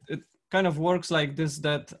it kind of works like this,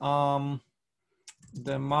 that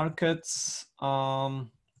the markets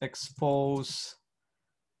expose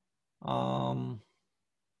kind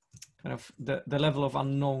of the level of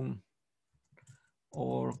unknown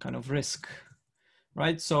or kind of risk,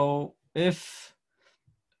 right? So if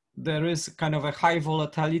there is kind of a high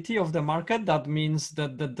volatility of the market, that means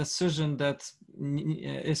that the decision that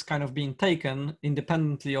is kind of being taken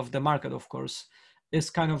independently of the market, of course, is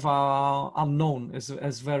kind of unknown,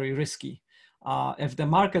 is very risky. If the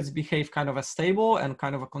markets behave kind of a stable and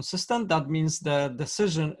kind of a consistent, that means the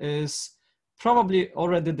decision is probably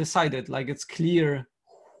already decided, like it's clear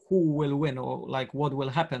who will win or like what will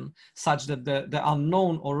happen, such that the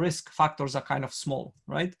unknown or risk factors are kind of small,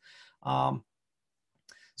 right?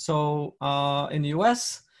 So in the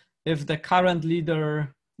US, if the current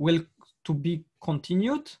leader will to be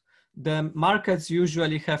continued, the markets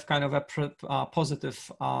usually have kind of a positive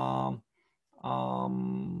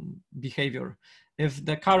behavior. If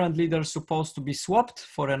the current leader is supposed to be swapped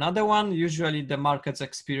for another one, usually the market's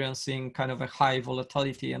experiencing kind of a high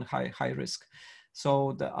volatility and high risk.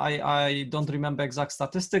 So I don't remember exact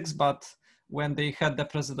statistics, but when they had the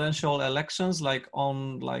presidential elections, like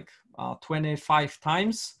on 25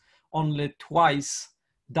 times, only twice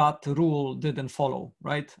that rule didn't follow,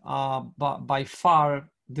 right? But by far,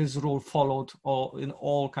 this rule followed in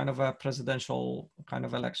all kind of a presidential kind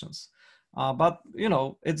of elections. But you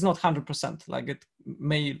know, it's not 100%. Like it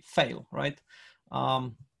may fail, right?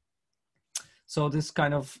 So this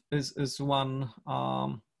kind of is one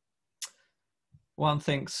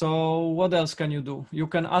thing. So what else can you do? You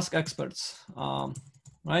can ask experts,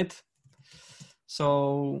 right?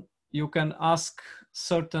 So you can ask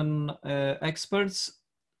certain experts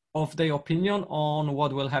of their opinion on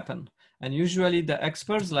what will happen. And usually the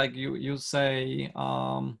experts, like you say,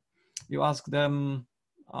 you ask them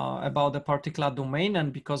about a particular domain,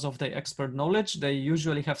 and because of their expert knowledge, they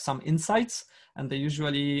usually have some insights, and they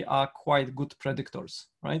usually are quite good predictors,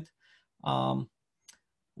 right?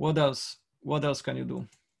 What else? What else can you do?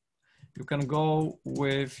 You can go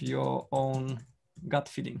with your own gut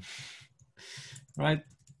feeling, right?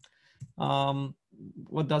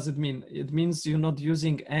 What does it mean? It means you're not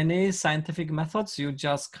using any scientific methods. You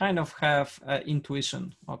just kind of have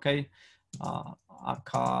intuition, okay?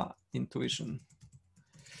 Aka intuition.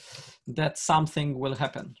 That something will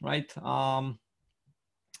happen, right?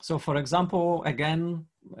 So for example, again,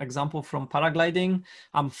 example from paragliding,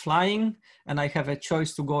 I'm flying and I have a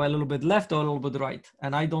choice to go a little bit left or a little bit right.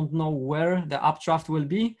 And I don't know where the updraft will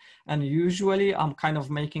be. And usually I'm kind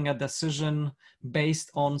of making a decision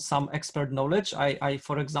based on some expert knowledge. I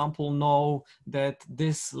for example, know that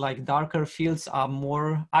this like darker fields are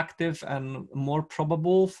more active and more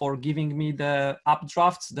probable for giving me the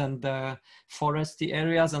updrafts than the foresty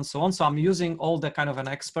areas and so on. So I'm using all the kind of an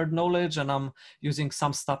expert knowledge, and I'm using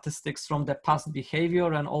some statistics from the past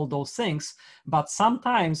behavior and all those things. But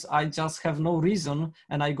sometimes I just have no reason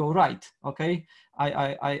and I go right, okay?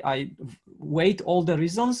 I weight all the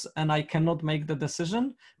reasons and I cannot make the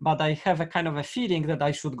decision, but I have a kind of a feeling that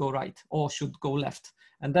I should go right or should go left.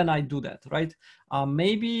 And then I do that, right?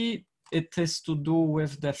 Maybe it is to do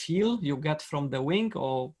with the feel you get from the wing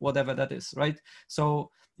or whatever that is, right?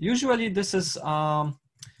 So usually this is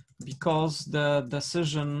because the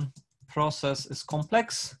decision process is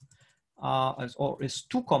complex or is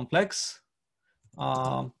too complex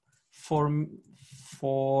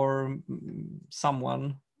for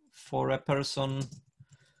someone, for a person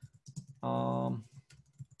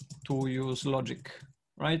to use logic,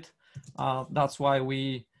 right? That's why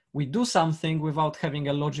we do something without having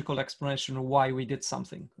a logical explanation why we did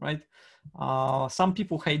something, right? Some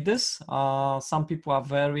people hate this. Some people are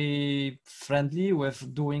very friendly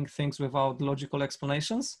with doing things without logical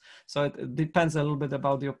explanations. So it depends a little bit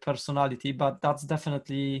about your personality, but that's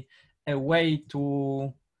definitely a way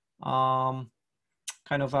to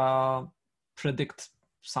kind of predict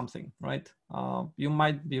something, right? You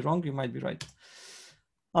might be wrong, you might be right.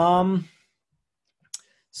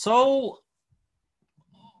 So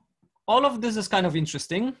all of this is kind of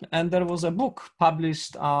interesting. And there was a book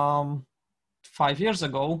published 5 years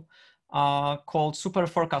ago called Super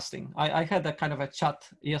Forecasting. I had a kind of a chat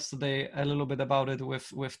yesterday a little bit about it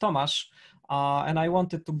with Tomasz, and I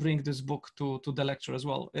wanted to bring this book to the lecture as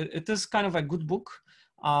well. It is kind of a good book.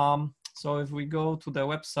 So if we go to the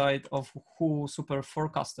website of who Super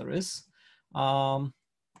Forecaster is,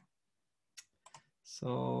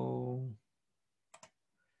 so,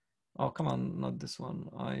 oh, come on, not this one.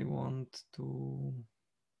 I want to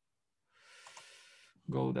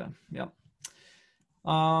go there, yeah.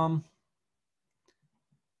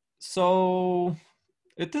 So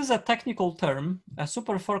it is a technical term. A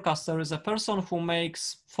super forecaster is a person who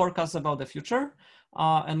makes forecasts about the future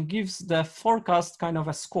and gives the forecast kind of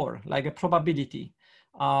a score, like a probability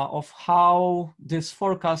of how this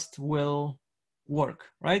forecast will work,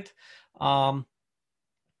 right?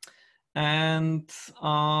 And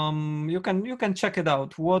you can check it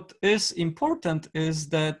out. What is important is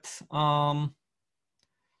that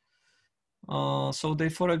so they,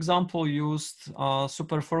 for example, used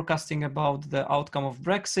super forecasting about the outcome of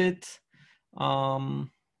Brexit.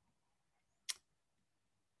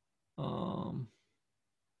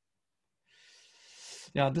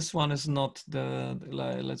 Yeah, this one is not the,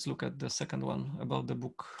 let's look at the second one about the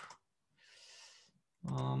book.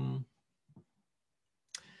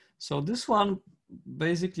 So this one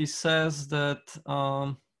basically says that,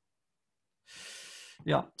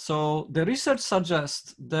 yeah, so the research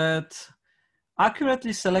suggests that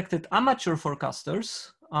accurately selected amateur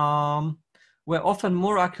forecasters were often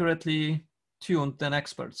more accurately tuned than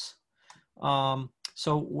experts.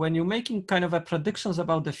 So when you're making kind of a predictions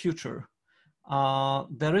about the future,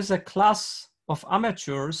 there is a class of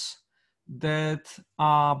amateurs that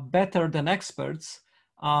are better than experts,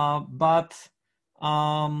 but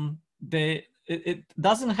it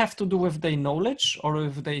doesn't have to do with their knowledge or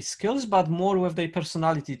with their skills, but more with their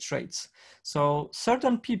personality traits. So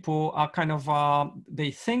certain people are kind of,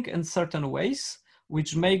 they think in certain ways,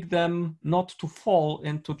 which make them not to fall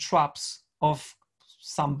into traps of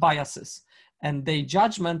some biases. And their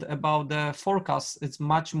judgment about the forecast is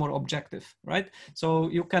much more objective, right? So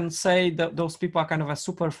you can say that those people are kind of a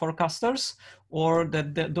super forecasters, or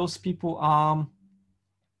that those people are,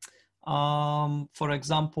 for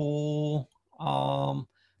example,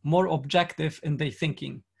 more objective in their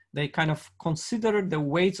thinking. They kind of consider the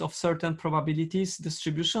weights of certain probabilities,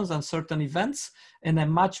 distributions, and certain events in a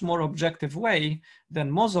much more objective way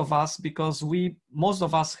than most of us, because most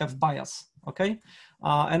of us have bias, okay?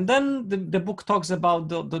 And then the book talks about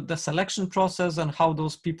the selection process and how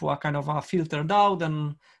those people are kind of filtered out,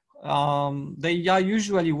 and they are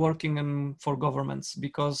usually working for governments,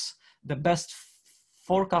 because the best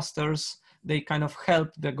forecasters, they kind of help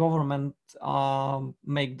the government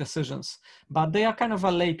make decisions, but they are kind of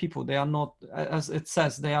lay people. They are not, as it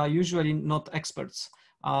says, they are usually not experts.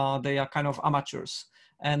 They are kind of amateurs,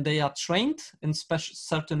 and they are trained in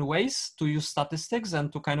certain ways to use statistics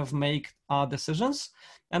and to kind of make decisions.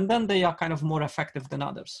 And then they are kind of more effective than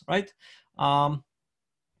others, right?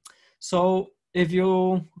 So if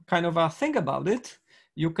you kind of think about it,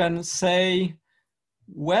 you can say,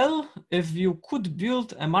 well, if you could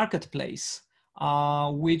build a marketplace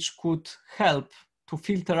which could help to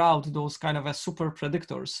filter out those kind of super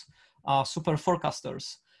predictors, super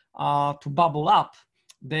forecasters to bubble up,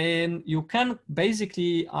 then you can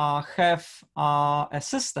basically have a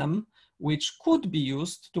system which could be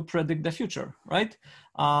used to predict the future, right?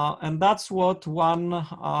 And that's what one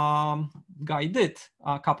guy did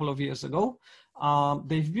a couple of years ago.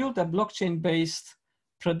 They've built a blockchain-based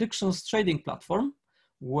predictions trading platform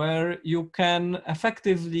where you can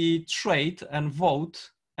effectively trade and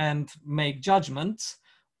vote and make judgments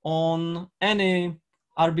on any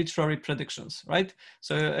arbitrary predictions, right?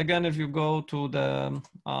 So again, if you go to the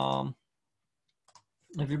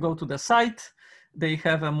site, they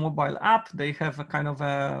have a mobile app, they have a kind of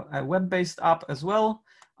a web-based app as well,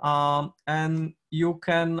 and you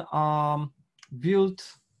can build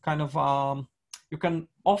kind of you can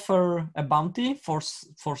offer a bounty for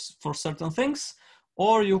certain things,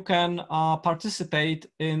 or you can participate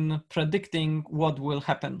in predicting what will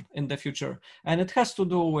happen in the future. And it has to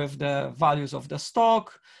do with the values of the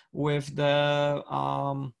stock, with the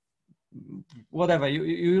whatever.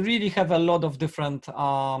 You really have a lot of different,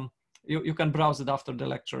 you can browse it after the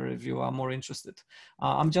lecture if you are more interested.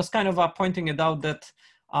 I'm just kind of pointing it out that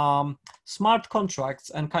smart contracts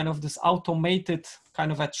and kind of this automated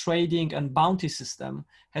kind of a trading and bounty system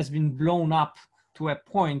has been blown up to a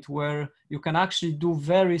point where you can actually do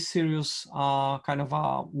very serious kind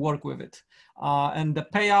of work with it. And the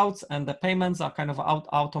payouts and the payments are kind of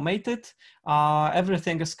automated.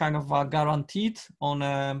 Everything is kind of guaranteed on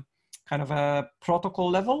a kind of a protocol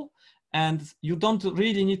level. And you don't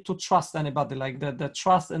really need to trust anybody. Like the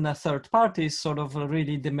trust in a third party is sort of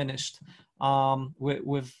really diminished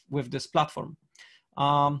with this platform.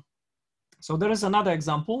 So there is another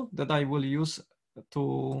example that I will use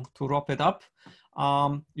to wrap it up.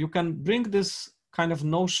 You can bring this kind of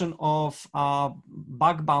notion of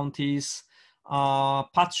bug bounties,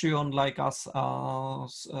 Patreon like as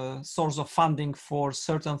source of funding for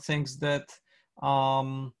certain things that,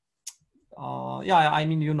 yeah, I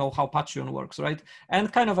mean, you know how Patreon works, right?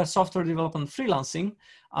 And kind of a software development freelancing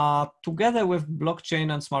together with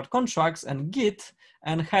blockchain and smart contracts and Git,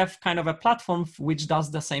 and have kind of a platform which does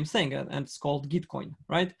the same thing, and it's called Gitcoin,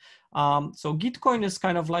 right? So Gitcoin is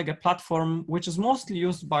kind of like a platform which is mostly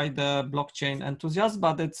used by the blockchain enthusiasts,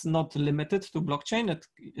 but it's not limited to blockchain.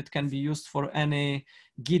 It can be used for any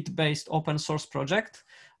Git-based open source project.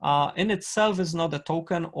 In itself is not a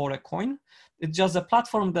token or a coin. It's just a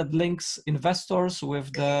platform that links investors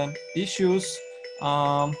with the issues,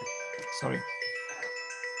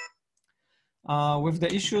 with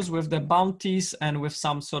the issues, with the bounties, and with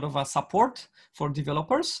some sort of a support for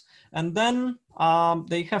developers. And then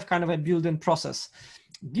they have kind of a built-in process.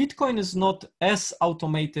 Gitcoin is not as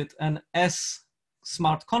automated and as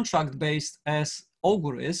smart contract based as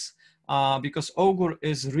Augur is, because Augur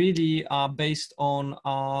is really based on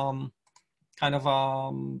kind of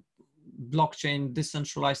blockchain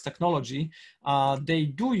decentralized technology. They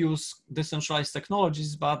do use decentralized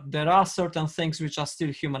technologies, but there are certain things which are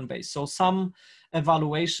still human based. So some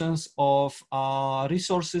evaluations of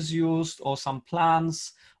resources used, or some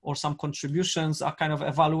plans, or some contributions are kind of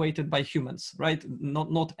evaluated by humans, right?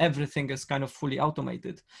 Not everything is kind of fully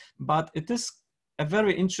automated, but it is a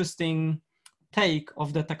very interesting take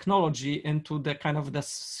of the technology into the kind of the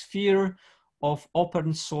sphere of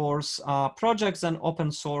open source projects and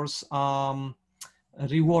open source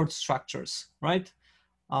reward structures, right?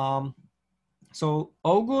 So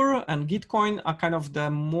Augur and Gitcoin are kind of the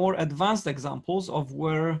more advanced examples of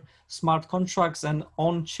where smart contracts and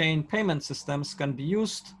on-chain payment systems can be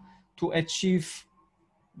used to achieve,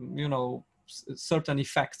 you know, certain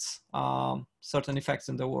effects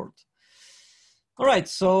in the world. All right,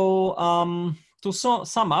 so to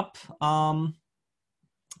sum up,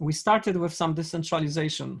 we started with some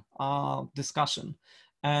decentralization discussion,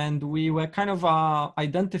 and we were kind of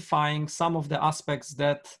identifying some of the aspects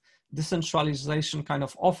that decentralization kind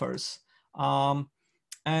of offers.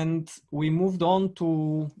 And we moved on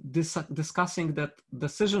to discussing that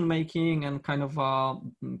decision making and kind of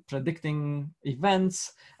predicting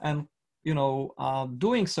events and, you know,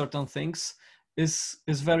 doing certain things is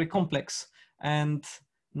very complex, and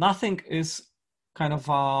nothing is kind of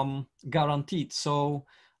guaranteed. So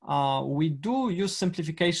we do use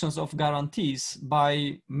simplifications of guarantees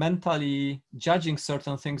by mentally judging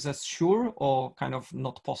certain things as sure or kind of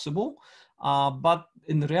not possible. But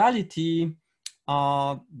in reality,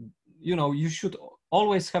 you know, you should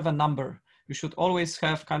always have a number. You should always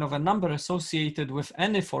have kind of a number associated with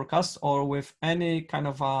any forecast or with any kind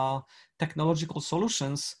of technological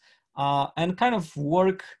solutions, and kind of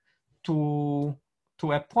work to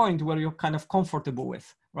a point where you're kind of comfortable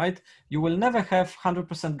with, right? You will never have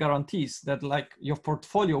 100% guarantees that like your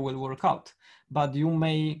portfolio will work out, but you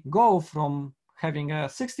may go from having a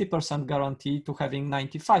 60% guarantee to having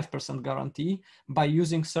 95% guarantee by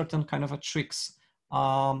using certain kind of tricks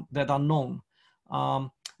that are known.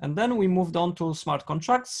 And then we moved on to smart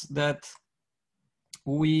contracts that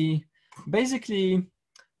we basically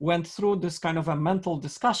went through this kind of a mental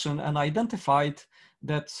discussion and identified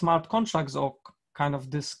that smart contracts or kind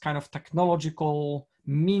of this kind of technological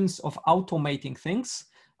means of automating things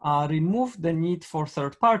remove the need for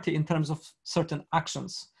third party in terms of certain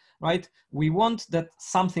actions, right? We want that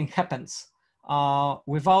something happens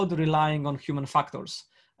without relying on human factors.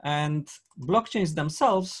 And blockchains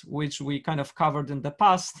themselves, which we kind of covered in the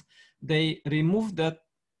past, they remove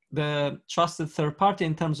the trusted third party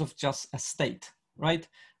in terms of just a state, right?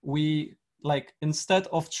 We like, instead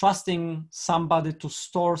of trusting somebody to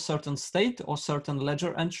store certain state or certain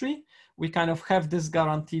ledger entry, we kind of have this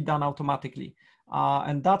guarantee done automatically.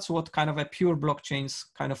 And that's what kind of a pure blockchains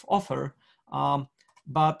kind of offer.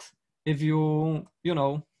 But if you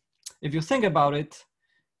think about it,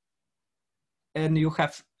 and you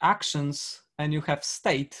have actions and you have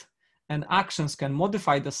state, and actions can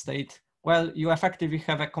modify the state, well, you effectively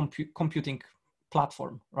have a computing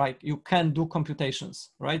platform, right? You can do computations,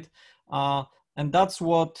 right? And that's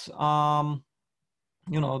what the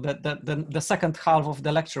second half of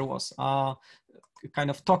the lecture was, kind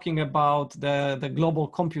of talking about the global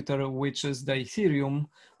computer, which is the Ethereum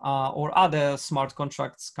or other smart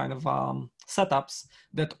contracts kind of setups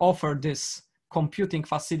that offer this computing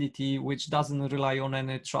facility, which doesn't rely on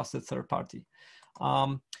any trusted third party.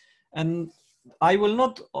 And I will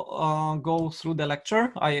not go through the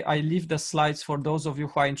lecture. I leave the slides for those of you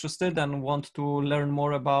who are interested and want to learn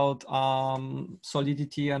more about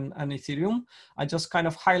Solidity and Ethereum. I just kind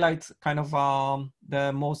of highlight kind of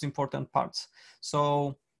the most important parts.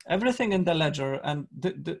 So everything in the ledger, and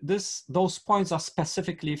those points are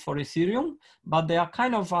specifically for Ethereum, but they are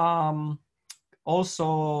kind of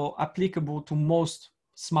also applicable to most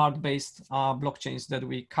smart-based blockchains that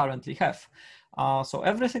we currently have. So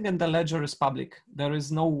everything in the ledger is public. There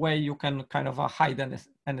is no way you can kind of hide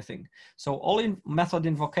anything. So all method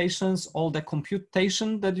invocations, all the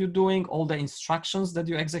computation that you're doing, all the instructions that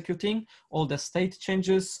you're executing, all the state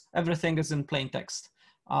changes, everything is in plain text.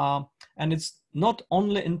 And it's not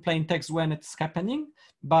only in plain text when it's happening,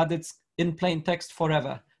 but it's in plain text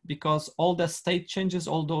forever, because all the state changes,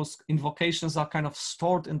 all those invocations are kind of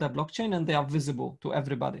stored in the blockchain and they are visible to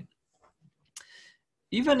everybody.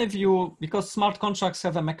 Even if because smart contracts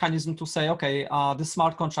have a mechanism to say, okay, the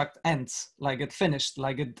smart contract ends, like it finished,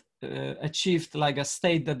 like it achieved like a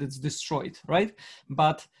state that it's destroyed, right?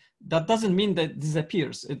 But that doesn't mean that it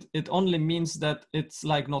disappears. It only means that it's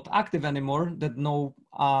like not active anymore, that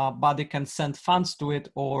nobody can send funds to it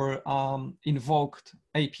or invoked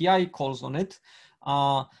API calls on it.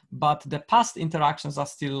 But the past interactions are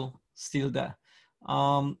still there.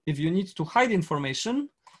 If you need to hide information,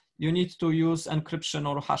 you need to use encryption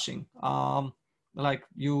or hashing. Like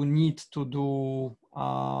you need to do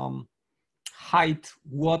hide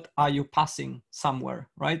what are you passing somewhere,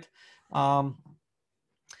 right?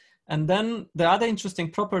 And then the other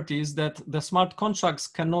interesting property is that the smart contracts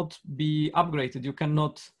cannot be upgraded. You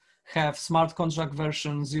cannot have smart contract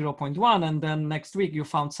version 0.1 and then next week you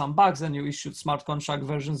found some bugs and you issued smart contract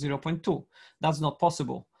version 0.2. That's not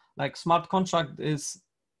possible. Like smart contract is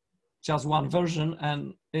just one version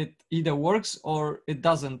and it either works or it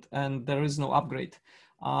doesn't, and there is no upgrade.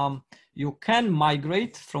 You can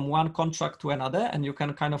migrate from one contract to another, and you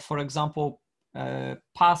can kind of, for example,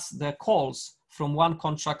 pass the calls from one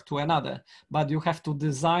contract to another, but you have to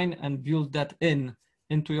design and build that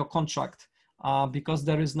into your contract because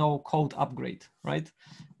there is no code upgrade, right?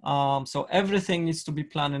 So everything needs to be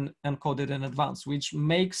planned and coded in advance, which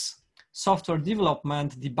makes software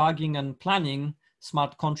development, debugging and planning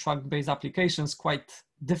smart contract-based applications quite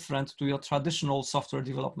different to your traditional software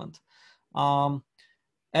development.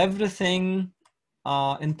 Everything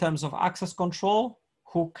in terms of access control,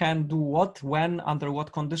 who can do what, when, under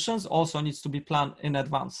what conditions, also needs to be planned in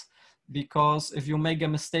advance. Because if you make a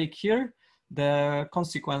mistake here, the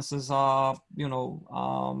consequences are, you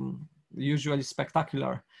know, usually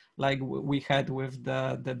spectacular, like we had with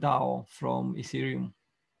the DAO from Ethereum.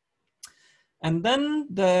 And then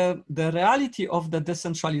the reality of the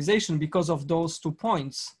decentralization, because of those 2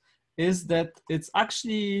 points, is that it's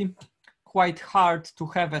actually quite hard to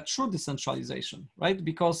have a true decentralization, right?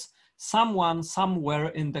 Because someone somewhere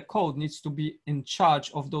in the code needs to be in charge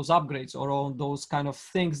of those upgrades or all those kind of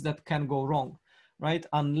things that can go wrong, right?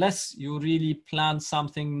 Unless you really plan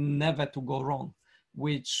something never to go wrong,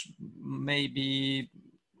 which may be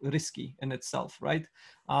risky in itself, right?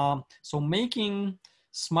 So making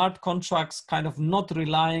smart contracts kind of not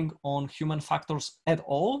relying on human factors at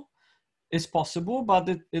all is possible, but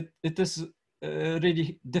it is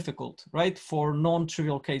really difficult, right? For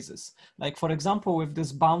non-trivial cases. Like for example, with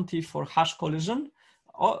this bounty for hash collision,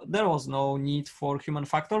 there was no need for human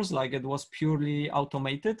factors, like it was purely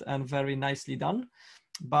automated and very nicely done.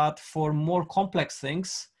 But for more complex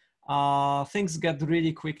things, things get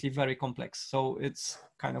really quickly very complex. So it's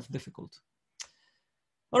kind of difficult.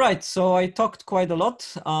 All right, so I talked quite a lot.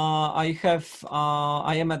 I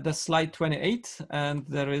am at the slide 28 and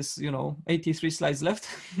there is, you know, 83 slides left.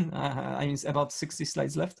 I mean, about 60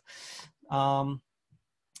 slides left.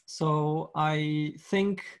 So I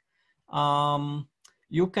think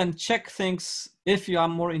you can check things if you are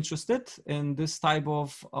more interested in this type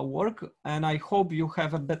of work. And I hope you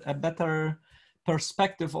have a better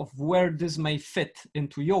perspective of where this may fit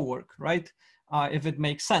into your work, right? If it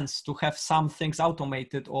makes sense to have some things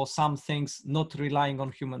automated or some things not relying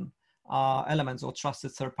on human elements or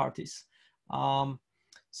trusted third parties.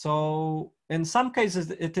 So in some cases,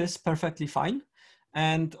 it is perfectly fine.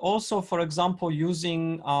 And also, for example,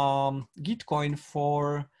 using Gitcoin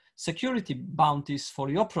for security bounties for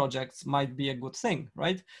your projects might be a good thing,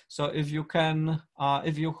 right? So if you can,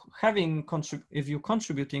 if you're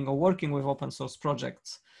contributing or working with open source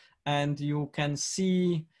projects and you can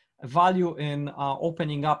see value in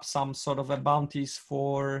opening up some sort of a bounties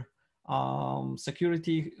for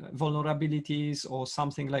security vulnerabilities or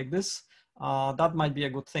something like this, that might be a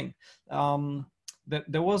good thing.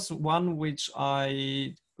 There was one which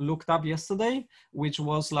I looked up yesterday, which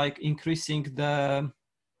was like increasing the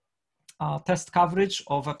test coverage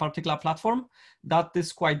of a particular platform. That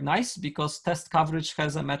is quite nice because test coverage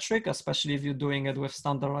has a metric, especially if you're doing it with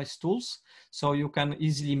standardized tools. So you can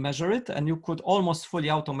easily measure it and you could almost fully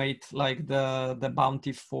automate like the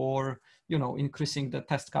bounty for, you know, increasing the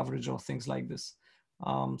test coverage or things like this.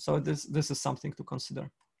 So this is something to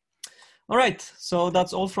consider. All right, so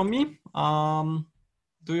that's all from me.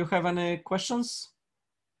 Do you have any questions?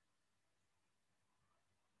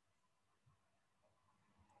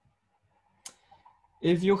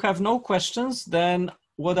 If you have no questions, then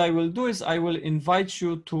what I will do is I will invite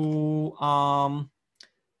you to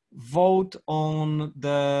vote on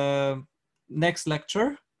the next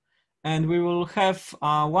lecture. And we will have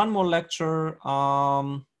one more lecture,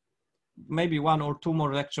 maybe 1 or 2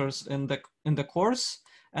 more lectures in the course,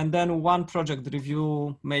 and then one project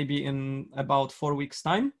review maybe in about 4 weeks'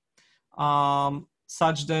 time,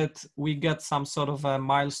 such that we get some sort of a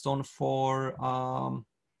milestone for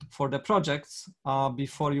the projects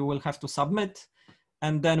before you will have to submit,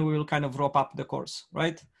 and then we will kind of wrap up the course,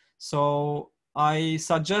 right? So I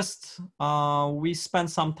suggest we spend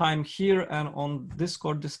some time here and on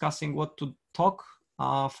Discord discussing what to talk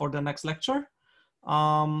for the next lecture.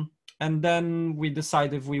 And then we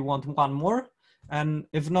decide if we want one more, and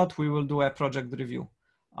if not, we will do a project review.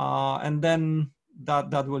 And then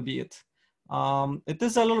that will be it. It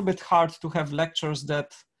is a little bit hard to have lectures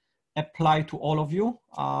that apply to all of you.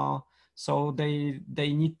 So they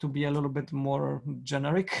need to be a little bit more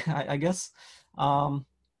generic, I guess.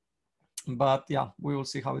 But yeah, we will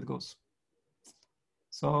see how it goes.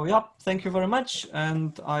 So yeah, thank you very much.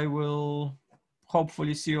 And I will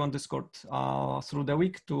hopefully see you on Discord through the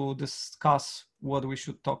week to discuss what we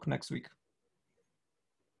should talk next week.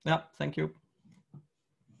 Yeah, thank you.